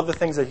 We love the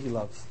things that he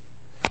loves.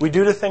 We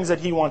do the things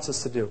that he wants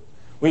us to do.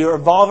 We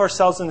involve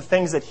ourselves in the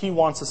things that he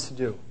wants us to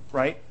do,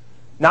 right?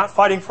 Not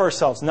fighting for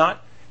ourselves,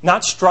 not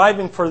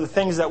striving for the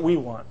things that we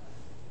want.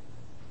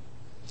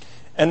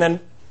 And then,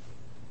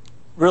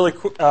 really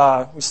quick,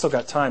 we still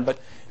got time, but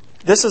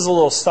this is a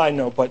little side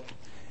note, but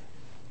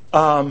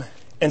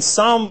in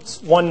Psalm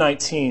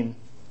 119,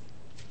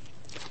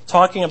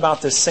 talking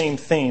about this same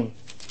theme,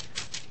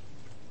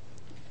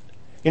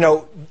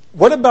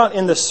 what about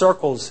in the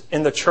circles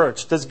in the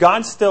church? Does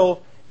God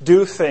still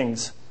do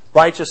things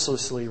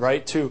righteously,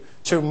 right?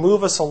 To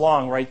move us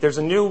along, right? There's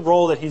a new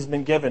role that he's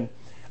been given,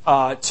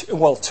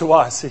 to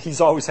us.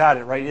 He's always had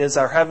it, right? He is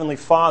our Heavenly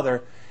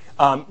Father,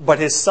 but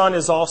his Son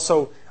is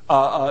also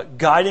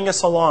guiding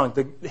us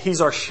along.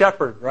 He's our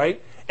shepherd,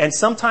 right? And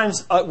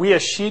sometimes we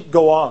as sheep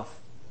go off,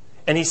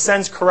 and he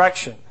sends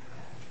correction,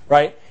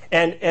 right?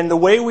 And the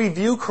way we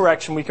view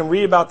correction, we can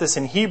read about this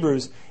in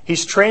Hebrews.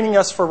 He's training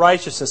us for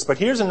righteousness. But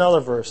here's another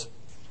verse.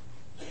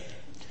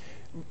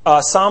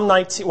 Psalm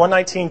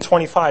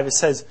 119:25. It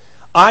says,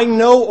 I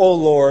know, O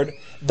Lord,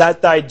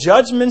 that thy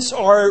judgments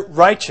are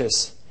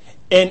righteous,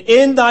 and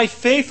in thy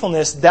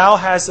faithfulness thou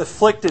hast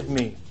afflicted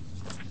me.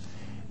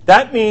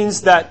 That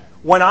means that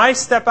when I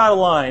step out of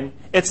line,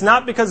 it's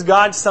not because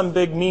God's some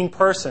big mean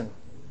person.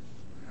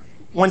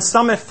 When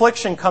some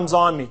affliction comes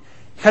on me,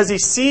 because he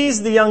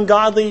sees the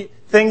ungodly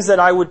things that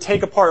I would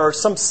take apart, or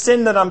some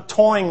sin that I'm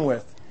toying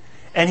with,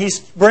 and he's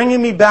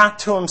bringing me back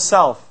to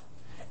himself.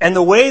 And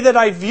the way that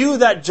I view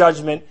that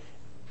judgment,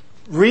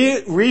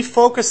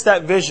 refocus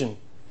that vision,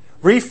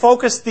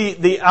 refocus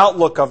the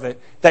outlook of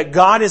it, that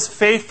God is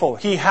faithful.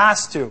 He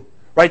has to,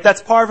 right?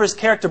 That's part of his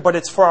character, but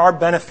it's for our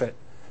benefit.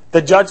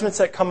 The judgments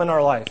that come in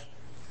our life.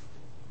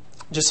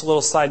 Just a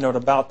little side note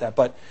about that.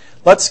 But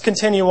let's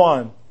continue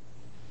on.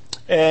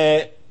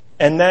 And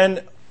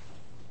then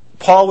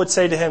Paul would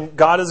say to him,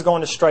 God is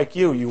going to strike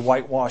you, you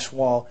whitewashed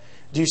wall.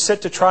 Do you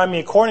sit to try me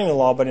according to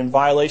law, but in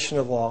violation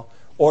of law,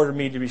 order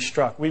me to be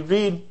struck? We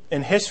read,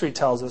 and history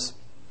tells us,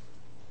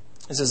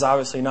 this is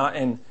obviously not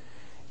in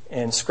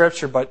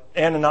Scripture, but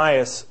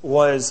Ananias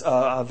was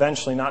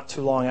eventually, not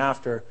too long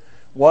after,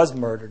 was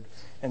murdered.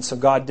 And so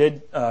God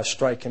did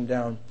strike him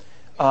down.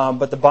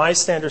 But the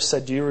bystanders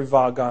said, do you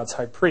revile God's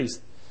high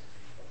priest?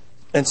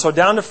 And so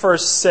down to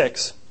verse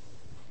 6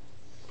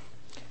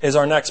 is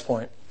our next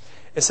point.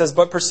 It says,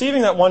 but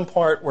perceiving that one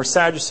part were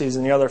Sadducees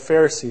and the other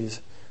Pharisees,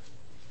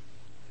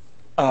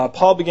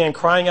 Paul began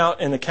crying out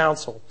in the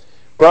council.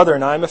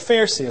 Brethren, I am a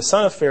Pharisee, a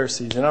son of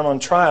Pharisees, and I'm on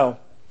trial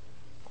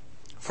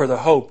for the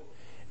hope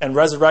and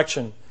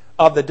resurrection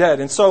of the dead.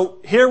 And so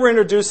here we're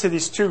introduced to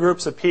these two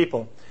groups of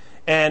people.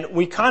 And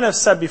we kind of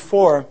said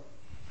before,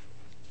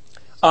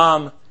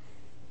 and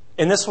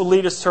this will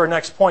lead us to our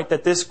next point,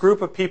 that this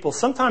group of people,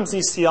 sometimes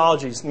these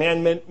theologies,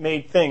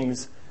 man-made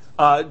things,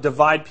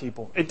 divide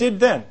people. It did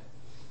then,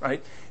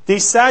 right?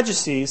 These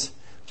Sadducees,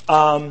 we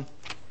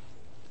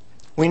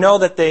know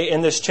that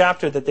in this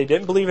chapter, that they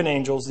didn't believe in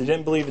angels, they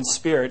didn't believe in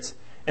spirits,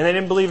 and they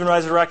didn't believe in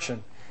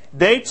resurrection.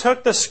 They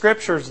took the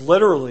scriptures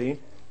literally,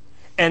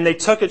 and they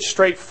took it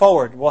straight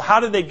forward. Well,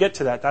 how did they get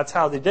to that? That's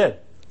how they did.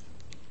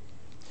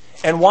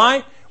 And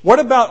why? What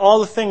about all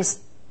the things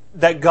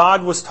that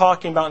God was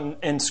talking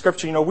about in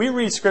Scripture? You know, we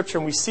read Scripture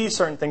and we see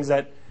certain things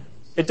that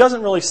it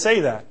doesn't really say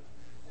that.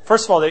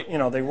 First of all,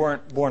 they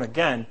weren't born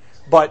again,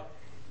 but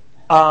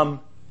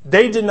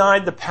they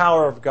denied the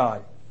power of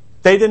God.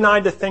 They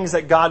denied the things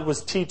that God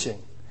was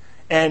teaching.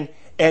 And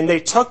they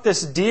took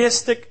this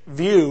deistic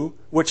view,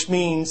 which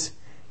means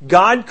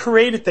God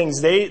created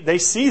things. They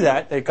see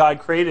that God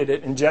created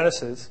it in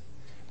Genesis,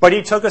 but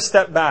He took a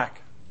step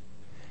back.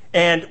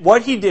 And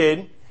what He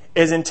did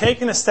is, in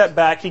taking a step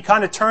back, He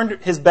kind of turned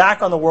His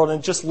back on the world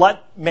and just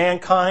let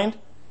mankind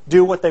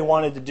do what they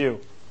wanted to do.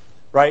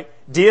 Right?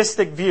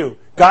 Deistic view.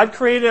 God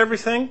created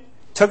everything,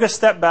 took a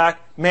step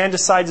back, man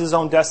decides his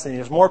own destiny.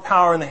 There's more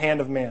power in the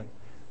hand of man.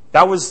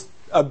 That was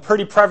a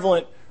pretty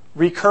prevalent,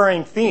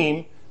 recurring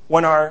theme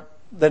when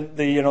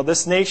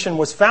this nation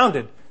was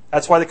founded.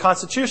 That's why the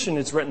Constitution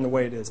is written the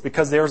way it is,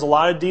 because there's a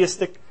lot of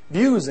deistic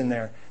views in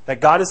there. That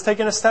God has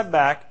taken a step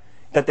back,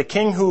 that the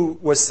king who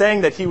was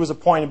saying that he was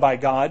appointed by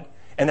God,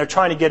 and they're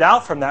trying to get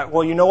out from that.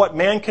 Well, you know what?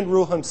 Man can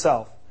rule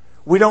himself.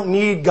 We don't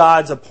need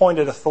God's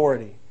appointed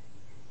authority.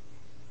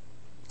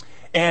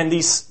 And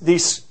these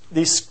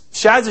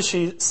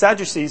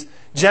Sadducees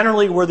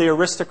generally were the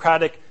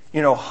aristocratic,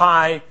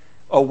 high,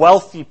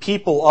 wealthy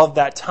people of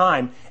that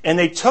time, and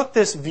they took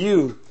this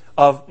view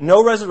of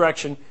no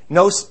resurrection,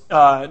 no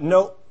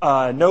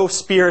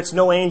spirits,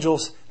 no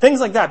angels, things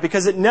like that,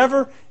 because it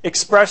never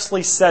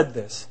expressly said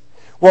this.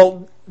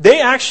 Well, they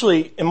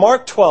actually, in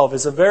Mark 12,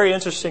 is a very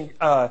interesting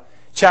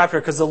chapter,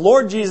 because the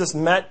Lord Jesus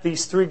met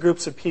these three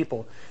groups of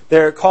people.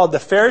 They're called the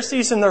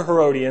Pharisees and the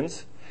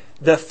Herodians.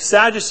 The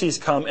Sadducees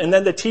come, and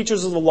then the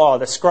teachers of the law,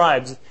 the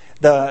scribes,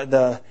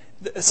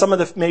 some of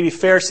the maybe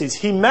Pharisees.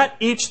 He met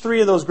each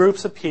three of those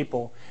groups of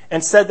people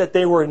and said that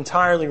they were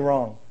entirely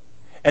wrong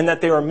and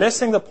that they were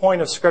missing the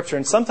point of Scripture.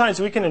 And sometimes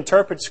we can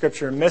interpret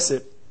Scripture and miss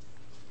it.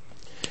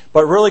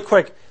 But really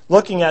quick,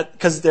 looking at,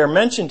 because they're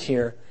mentioned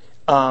here,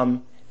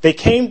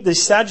 the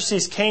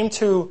Sadducees came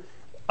to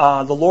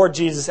the Lord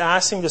Jesus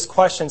asking this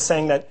question,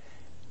 saying that,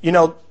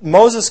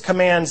 Moses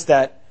commands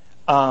that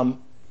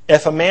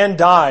if a man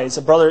dies,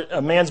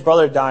 a man's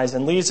brother dies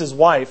and leaves his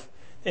wife,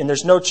 and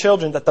there's no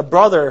children, that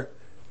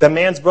the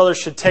man's brother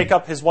should take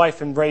up his wife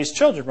and raise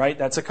children, right?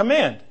 That's a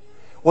command.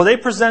 Well, they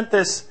present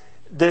this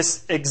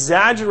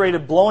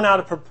exaggerated, blown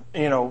out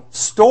of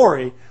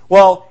story.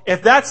 Well,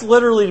 if that's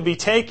literally to be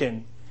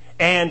taken,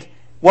 and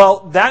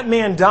that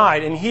man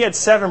died, and he had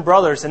 7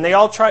 brothers, and they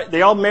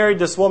all married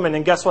this woman,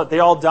 and guess what? They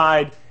all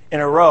died in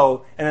a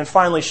row, and then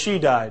finally she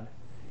died.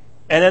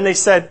 And then they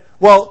said,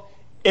 well,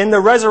 in the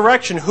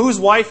resurrection, whose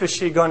wife is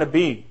she going to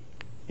be?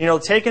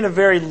 Taking a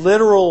very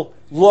literal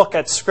look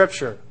at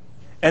Scripture.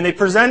 And they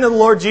presented the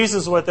Lord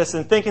Jesus with this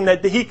and thinking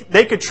that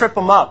they could trip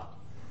him up.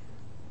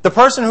 The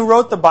person who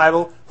wrote the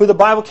Bible, who the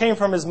Bible came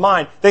from his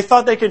mind, they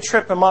thought they could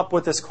trip him up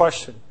with this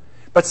question.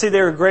 But see,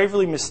 they were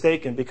gravely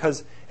mistaken,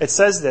 because it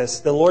says this,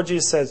 the Lord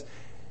Jesus says,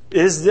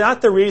 it is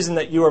not the reason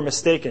that you are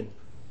mistaken,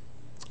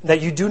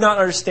 that you do not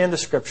understand the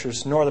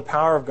Scriptures, nor the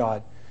power of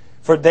God.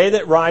 For they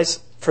that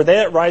rise from the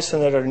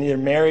dead are neither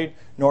married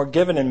nor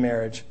given in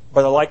marriage,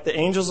 but are like the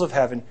angels of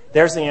heaven.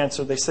 There's the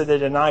answer. They said they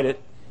denied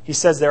it. He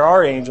says there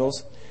are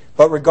angels.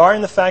 But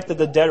regarding the fact of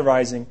the dead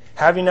rising,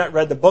 having not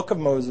read the book of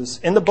Moses,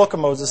 in the book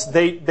of Moses,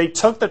 they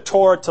took the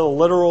Torah to the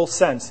literal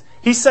sense.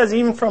 He says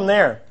even from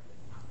there,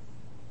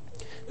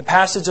 the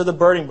passage of the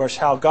burning bush,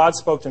 how God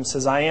spoke to him,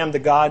 says, I am the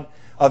God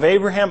of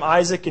Abraham,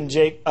 Isaac, and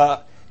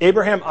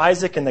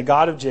the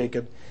God of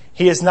Jacob.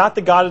 He is not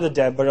the God of the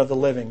dead, but of the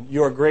living.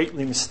 You are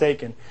greatly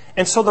mistaken.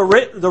 And so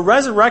the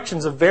resurrection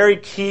is a very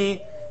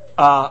key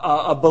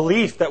a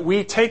belief that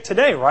we take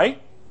today, right?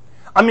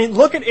 I mean,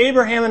 look at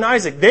Abraham and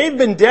Isaac. They've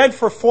been dead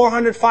for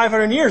 400,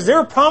 500 years. There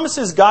were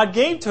promises God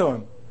gave to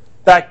him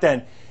back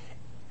then.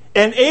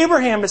 And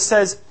Abraham, it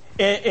says,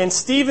 and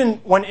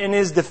Stephen, when in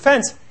his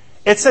defense,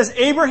 it says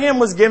Abraham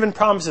was given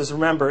promises.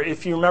 Remember,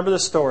 if you remember the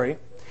story,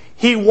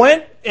 he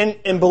went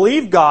and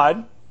believed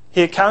God.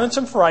 He accounted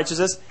him for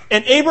righteousness.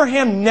 And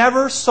Abraham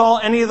never saw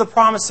any of the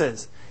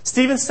promises.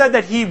 Stephen said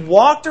that he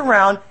walked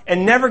around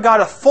and never got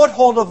a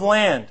foothold of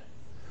land.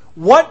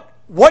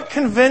 What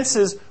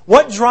convinces,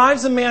 what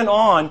drives a man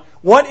on,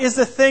 what is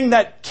the thing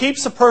that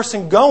keeps a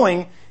person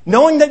going,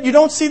 knowing that you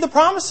don't see the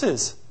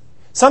promises?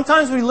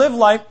 Sometimes we live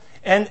life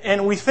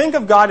and we think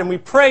of God and we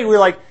pray, we're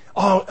like,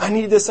 oh, I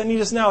need this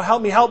now,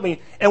 help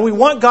me. And we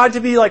want God to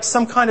be like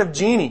some kind of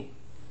genie.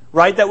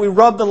 right? That we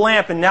rub the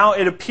lamp and now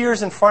it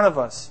appears in front of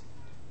us.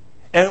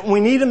 And we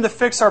need Him to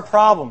fix our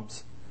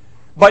problems.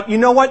 But you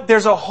know what?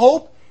 There's a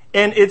hope,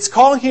 and it's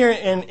called here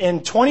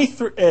in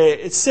 6,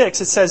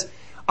 it says,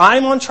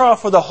 I'm on trial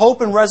for the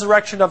hope and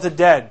resurrection of the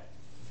dead.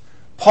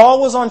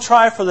 Paul was on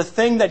trial for the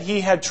thing that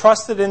he had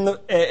trusted in,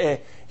 the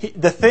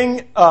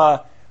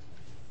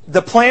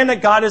plan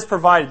that God has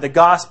provided, the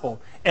gospel.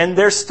 And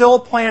there's still a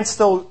plan,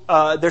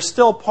 there's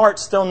still a part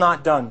still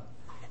not done.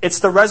 It's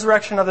the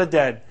resurrection of the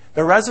dead,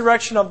 the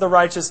resurrection of the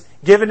righteous,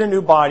 given a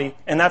new body,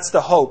 and that's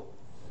the hope.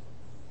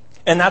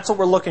 And that's what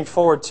we're looking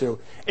forward to.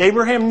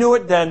 Abraham knew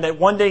it then that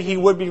one day he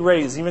would be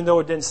raised, even though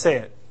it didn't say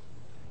it.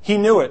 He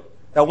knew it,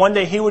 that one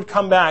day he would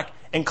come back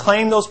and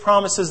claim those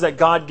promises that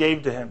God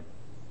gave to him.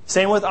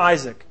 Same with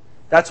Isaac.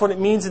 That's what it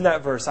means in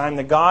that verse. I am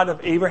the God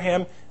of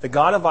Abraham, the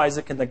God of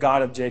Isaac, and the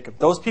God of Jacob.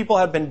 Those people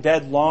have been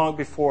dead long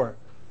before.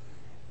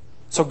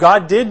 So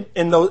God did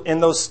in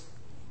those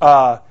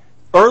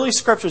early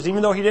scriptures,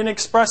 even though He didn't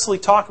expressly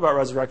talk about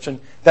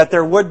resurrection, that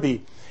there would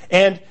be.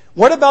 And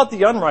what about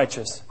the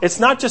unrighteous? It's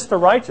not just the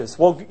righteous.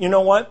 Well, you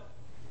know what?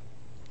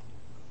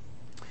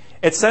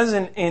 It says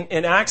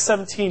in Acts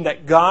 17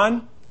 that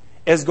God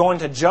is going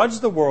to judge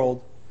the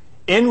world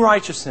in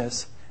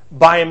righteousness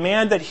by a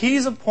man that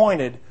He's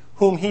appointed,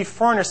 whom He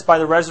furnished by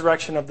the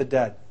resurrection of the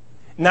dead.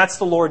 And that's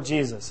the Lord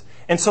Jesus.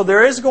 And so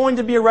there is going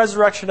to be a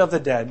resurrection of the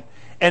dead.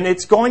 And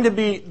it's going to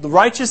be the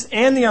righteous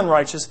and the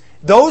unrighteous.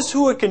 Those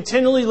who would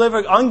continually live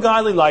an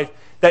ungodly life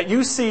that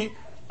you see,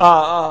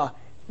 man,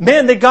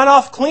 they got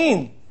off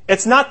clean.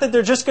 It's not that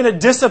they're just going to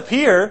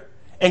disappear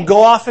and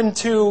go off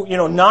into,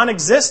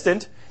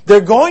 non-existent.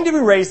 They're going to be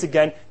raised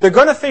again. They're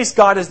going to face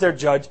God as their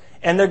judge.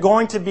 And they're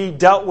going to be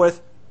dealt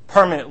with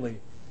permanently.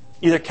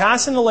 Either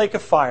cast in the lake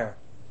of fire.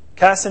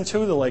 Cast into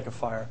the lake of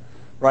fire.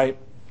 Right?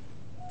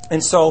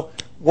 And so,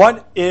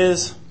 what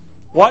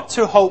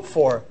to hope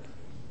for?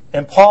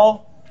 And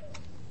Paul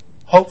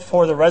hoped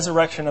for the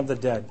resurrection of the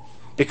dead.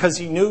 Because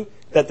he knew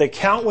that the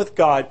account with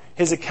God,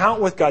 his account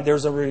with God, there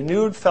was a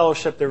renewed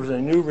fellowship, there was a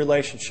new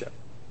relationship.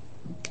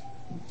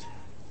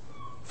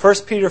 1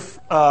 Peter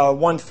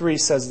 1:3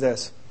 says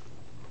this.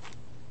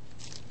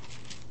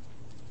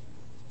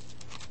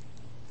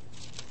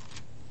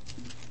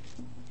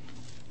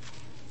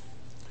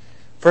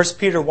 First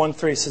Peter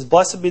 1:3 says,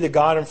 Blessed be the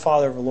God and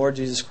Father of the Lord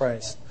Jesus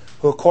Christ,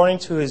 who according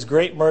to His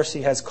great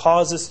mercy has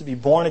caused us to be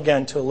born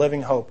again to a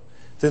living hope,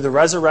 through the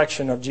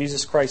resurrection of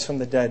Jesus Christ from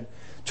the dead,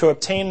 to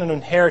obtain an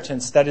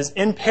inheritance that is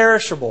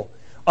imperishable,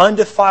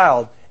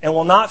 undefiled, and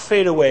will not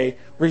fade away,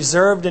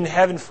 reserved in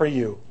heaven for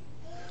you,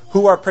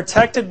 who are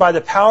protected by the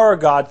power of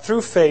God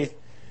through faith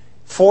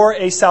for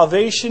a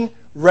salvation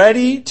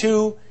ready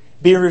to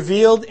be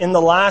revealed in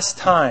the last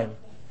time.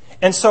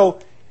 And so,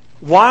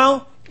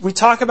 while we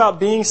talk about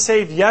being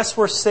saved, yes,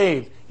 we're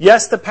saved.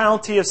 Yes, the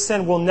penalty of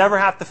sin, we'll never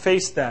have to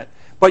face that.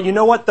 But you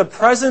know what? The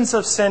presence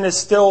of sin is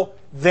still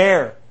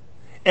there.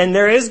 And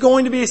there is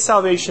going to be a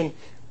salvation,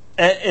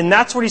 and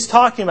that's what he's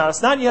talking about.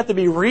 It's not you have to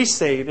be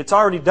resaved. It's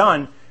already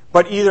done.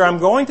 But either I'm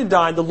going to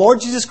die, the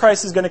Lord Jesus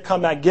Christ is going to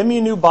come back, give me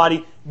a new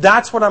body.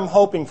 That's what I'm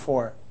hoping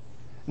for.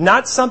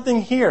 Not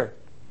something here.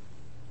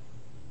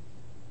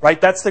 Right?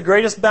 That's the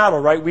greatest battle,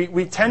 right?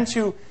 We tend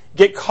to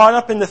get caught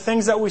up in the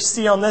things that we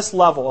see on this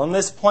level, on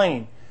this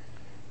plane.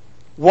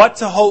 What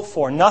to hope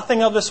for?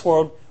 Nothing of this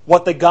world.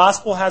 What the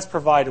gospel has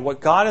provided, what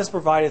God has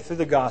provided through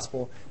the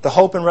gospel, the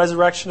hope and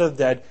resurrection of the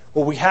dead,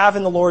 what we have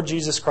in the Lord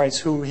Jesus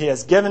Christ, who He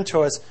has given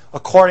to us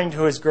according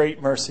to His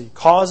great mercy,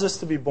 cause us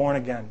to be born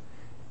again.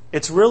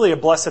 It's really a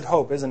blessed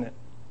hope, isn't it?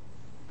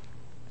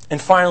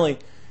 And finally,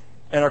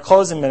 in our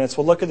closing minutes,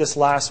 we'll look at this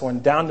last one,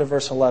 down to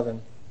verse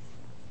 11.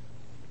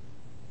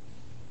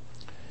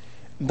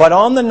 But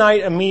on the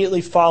night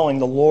immediately following,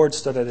 the Lord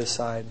stood at his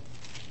side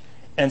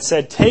and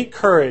said, Take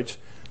courage,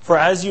 for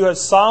as you have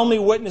solemnly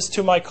witnessed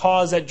to my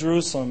cause at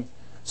Jerusalem,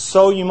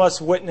 so you must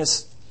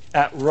witness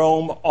at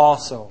Rome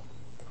also.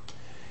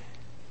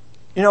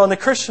 In the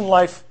Christian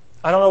life,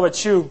 I don't know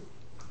about you,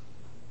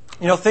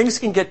 things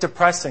can get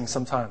depressing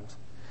sometimes.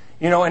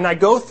 And I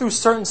go through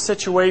certain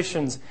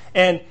situations,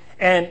 and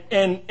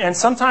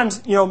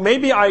sometimes,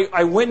 maybe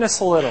I witness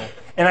a little,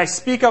 and I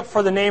speak up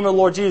for the name of the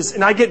Lord Jesus,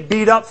 and I get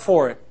beat up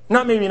for it.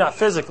 Maybe not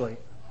physically.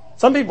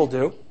 Some people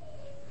do.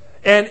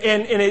 And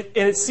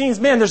it seems,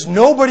 man, there's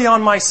nobody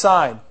on my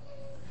side.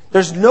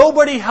 There's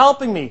nobody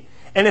helping me.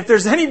 And if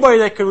there's anybody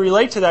that could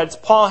relate to that, it's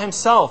Paul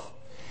himself.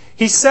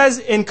 He says,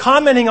 in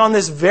commenting on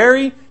this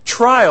very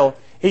trial,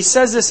 he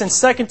says this in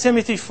 2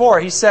 Timothy 4.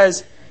 He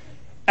says,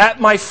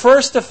 At my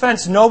first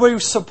offense, nobody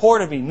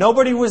supported me.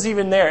 Nobody was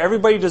even there.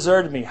 Everybody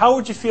deserted me. How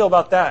would you feel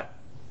about that?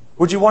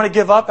 Would you want to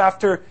give up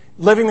after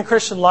living the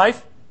Christian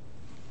life?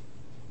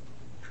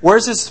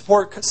 Where's his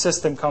support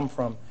system come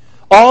from?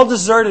 All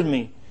deserted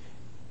me.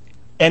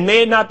 And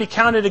may it not be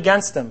counted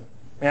against them.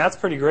 Man, that's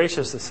pretty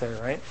gracious to say,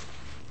 right?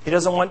 He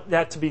doesn't want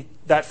that to be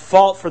that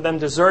fault for them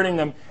deserting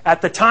them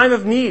at the time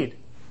of need.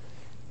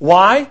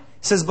 Why? He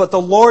says, But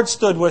the Lord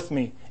stood with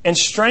me and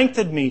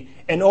strengthened me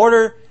in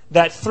order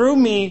that through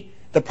me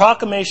the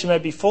proclamation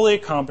might be fully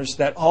accomplished,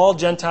 that all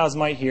Gentiles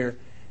might hear.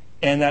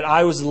 and that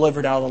I was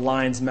delivered out of the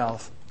lion's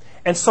mouth.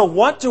 And so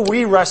what do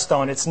we rest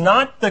on? It's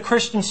not the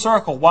Christian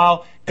circle.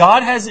 While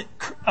God has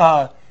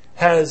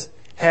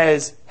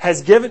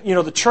given,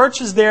 the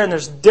church is there, and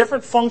there's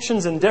different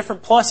functions and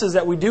different pluses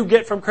that we do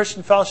get from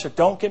Christian fellowship.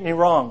 Don't get me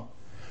wrong.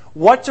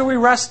 What do we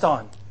rest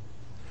on?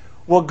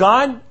 Well,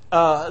 God,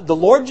 the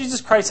Lord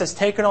Jesus Christ has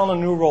taken on a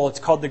new role. It's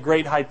called the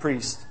Great High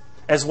Priest,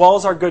 as well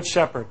as our Good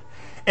Shepherd.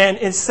 And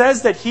it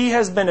says that He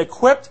has been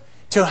equipped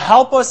to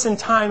help us in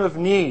time of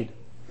need.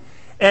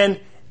 And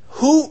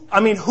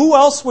who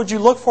else would you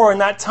look for in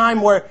that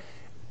time where,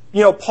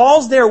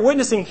 Paul's there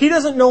witnessing. He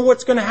doesn't know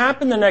what's going to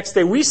happen the next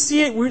day. We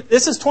see it.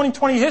 This is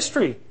 2020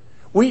 history.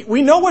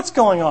 We know what's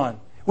going on.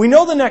 We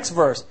know the next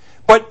verse.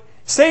 But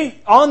say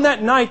on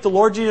that night, the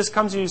Lord Jesus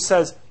comes to you and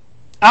says,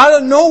 out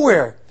of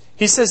nowhere,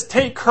 He says,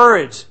 take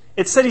courage.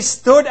 It said He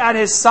stood at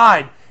his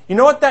side. You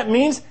know what that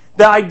means?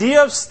 The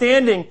idea of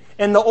standing,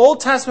 in the Old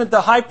Testament,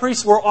 the high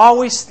priests were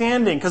always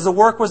standing because the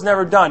work was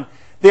never done.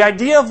 The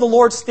idea of the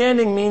Lord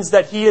standing means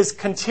that He is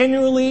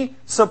continually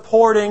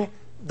supporting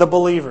the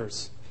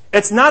believers.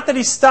 It's not that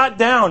He sat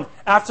down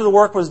after the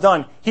work was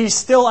done. He's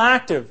still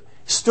active.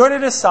 Stood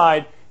at his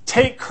side.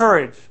 Take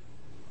courage.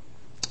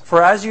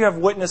 For as you have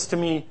witnessed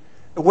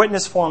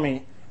for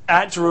me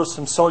at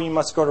Jerusalem, so you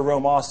must go to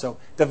Rome also.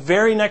 The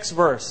very next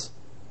verse,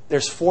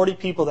 there's 40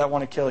 people that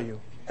want to kill you.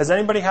 Has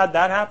anybody had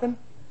that happen?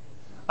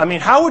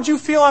 How would you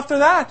feel after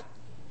that?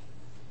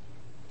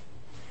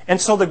 And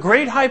so the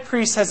great high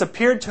priest has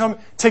appeared to him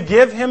to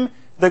give him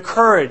the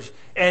courage.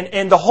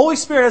 And the Holy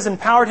Spirit has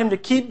empowered him to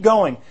keep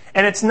going.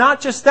 And it's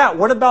not just that.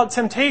 What about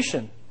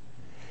temptation?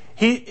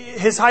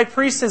 His high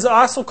priest is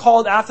also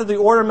called after the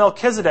order of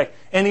Melchizedek.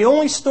 And the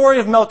only story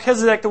of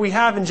Melchizedek that we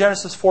have in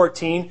Genesis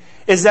 14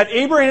 is that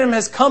Abraham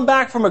has come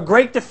back from a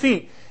great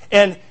defeat.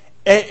 And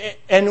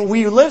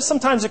we live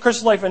sometimes the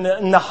Christian life in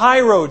the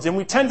high roads. And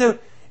we tend to,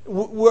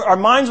 our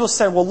minds will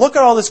say, well, look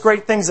at all these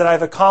great things that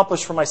I've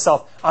accomplished for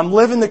myself. I'm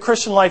living the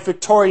Christian life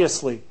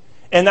victoriously.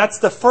 And that's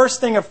the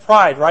first thing of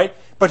pride, right?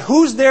 But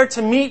who's there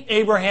to meet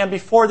Abraham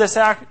before this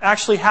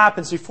actually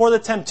happens, before the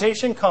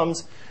temptation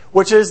comes,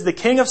 which is the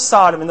king of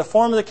Sodom, in the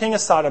form of the king of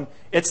Sodom?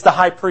 It's the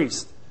high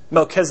priest,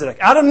 Melchizedek.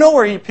 Out of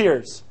nowhere he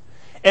appears.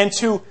 And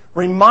to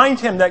remind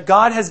him that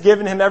God has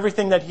given him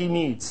everything that he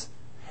needs.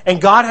 And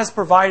God has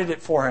provided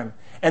it for him.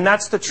 And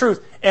that's the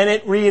truth. And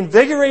it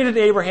reinvigorated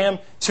Abraham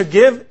to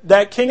give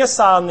that king of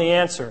Sodom the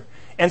answer.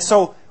 And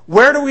so,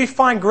 where do we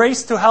find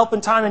grace to help in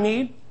time of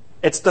need?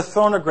 It's the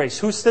throne of grace.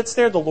 Who sits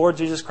there? The Lord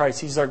Jesus Christ.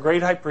 He's our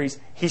great high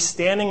priest. He's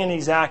standing and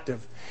He's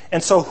active.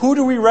 And so who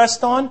do we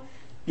rest on?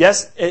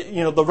 Yes,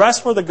 the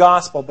rest were the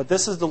gospel, but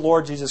this is the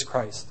Lord Jesus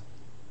Christ.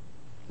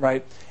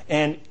 Right?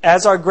 And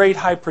as our great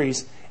high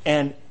priest,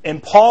 and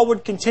Paul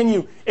would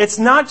continue, it's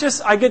not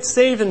just I get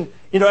saved and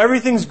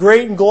everything's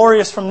great and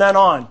glorious from then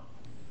on.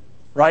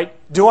 Right?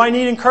 Do I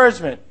need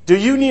encouragement? Do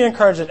you need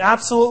encouragement?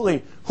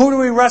 Absolutely. Who do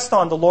we rest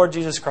on? The Lord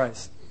Jesus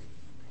Christ.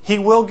 He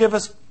will give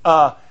us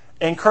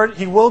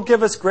He will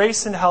give us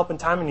grace and help in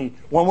time of need.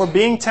 When we're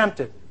being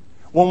tempted,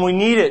 when we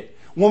need it,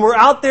 when we're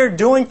out there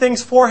doing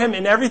things for Him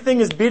and everything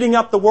is beating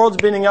up, the world's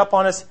beating up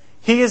on us,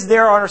 He is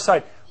there on our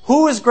side.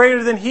 Who is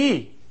greater than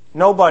He?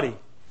 Nobody.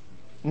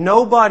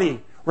 Nobody.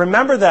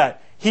 Remember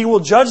that. He will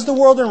judge the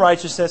world in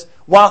righteousness.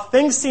 While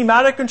things seem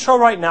out of control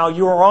right now,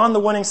 you are on the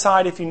winning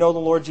side if you know the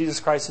Lord Jesus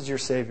Christ is your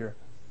Savior.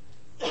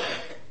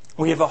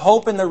 We have a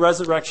hope in the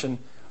resurrection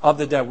of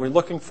the dead. We're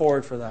looking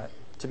forward for that,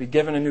 to be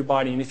given a new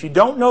body. And if you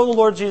don't know the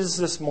Lord Jesus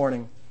this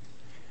morning,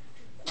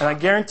 and I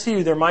guarantee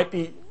you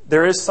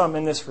there is some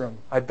in this room,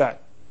 I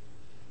bet.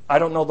 I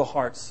don't know the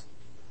hearts.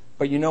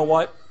 But you know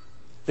what?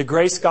 The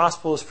grace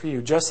gospel is for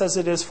you, just as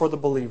it is for the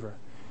believer.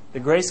 The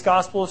grace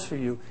gospel is for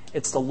you.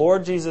 It's the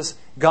Lord Jesus.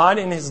 God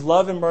in His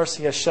love and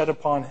mercy has shed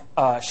upon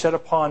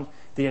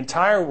the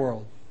entire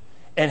world.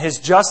 And His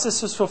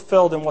justice is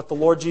fulfilled in what the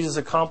Lord Jesus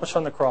accomplished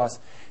on the cross.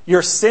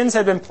 Your sins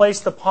have been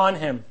placed upon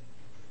Him.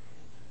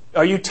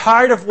 Are you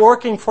tired of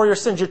working for your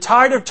sins? You're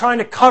tired of trying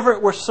to cover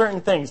it with certain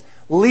things.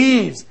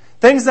 Leaves.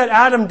 Things that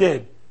Adam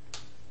did.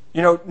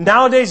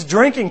 Nowadays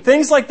drinking.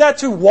 Things like that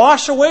to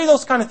wash away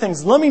those kind of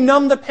things. Let me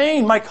numb the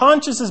pain. My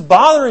conscience is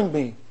bothering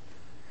me.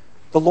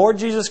 The Lord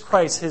Jesus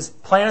Christ, His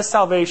plan of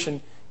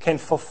salvation, can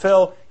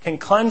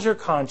cleanse your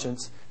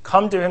conscience.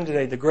 Come to Him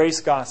today, the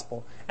grace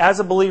gospel. As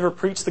a believer,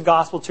 preach the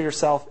gospel to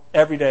yourself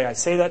every day. I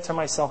say that to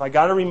myself. I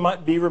got to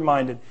be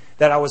reminded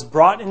that I was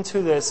brought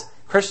into this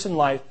Christian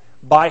life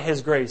by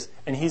His grace.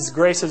 And His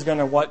grace is going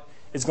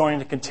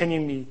to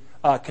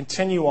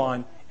continue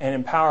on and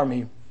empower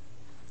me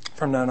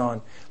from then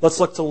on. Let's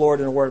look to the Lord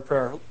in a word of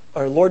prayer.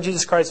 Our Lord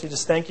Jesus Christ, we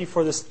just thank You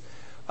for this.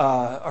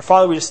 Our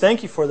Father, we just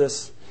thank You for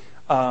this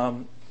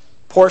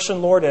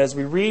portion, Lord, as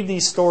we read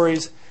these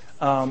stories,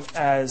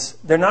 as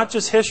they're not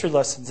just history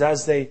lessons,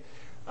 as they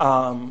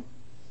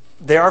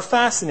are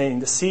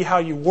fascinating to see how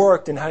You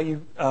worked and how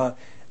You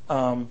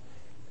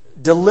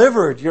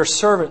delivered Your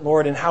servant,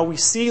 Lord, and how we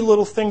see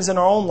little things in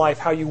our own life,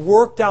 how You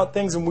worked out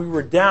things when we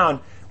were down,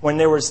 when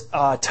there was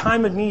a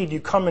time of need, You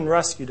come and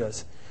rescued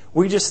us.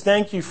 We just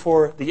thank You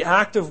for the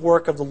active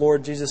work of the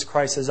Lord Jesus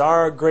Christ as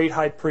our great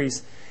high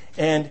priest.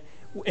 And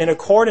in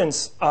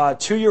accordance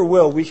to your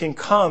will, we can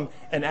come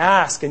and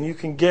ask and you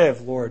can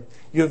give, Lord.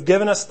 You have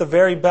given us the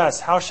very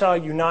best. How shall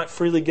you not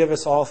freely give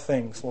us all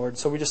things, Lord?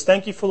 So we just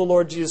thank you for the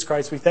Lord Jesus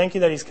Christ. We thank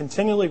you that He's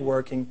continually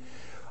working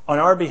on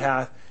our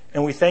behalf.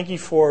 And we thank you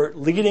for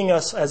leading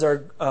us as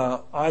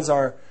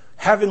our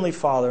Heavenly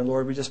Father.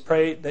 Lord, we just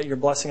pray that your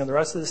blessing on the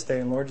rest of this day.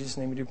 In Lord Jesus'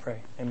 name we do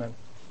pray. Amen.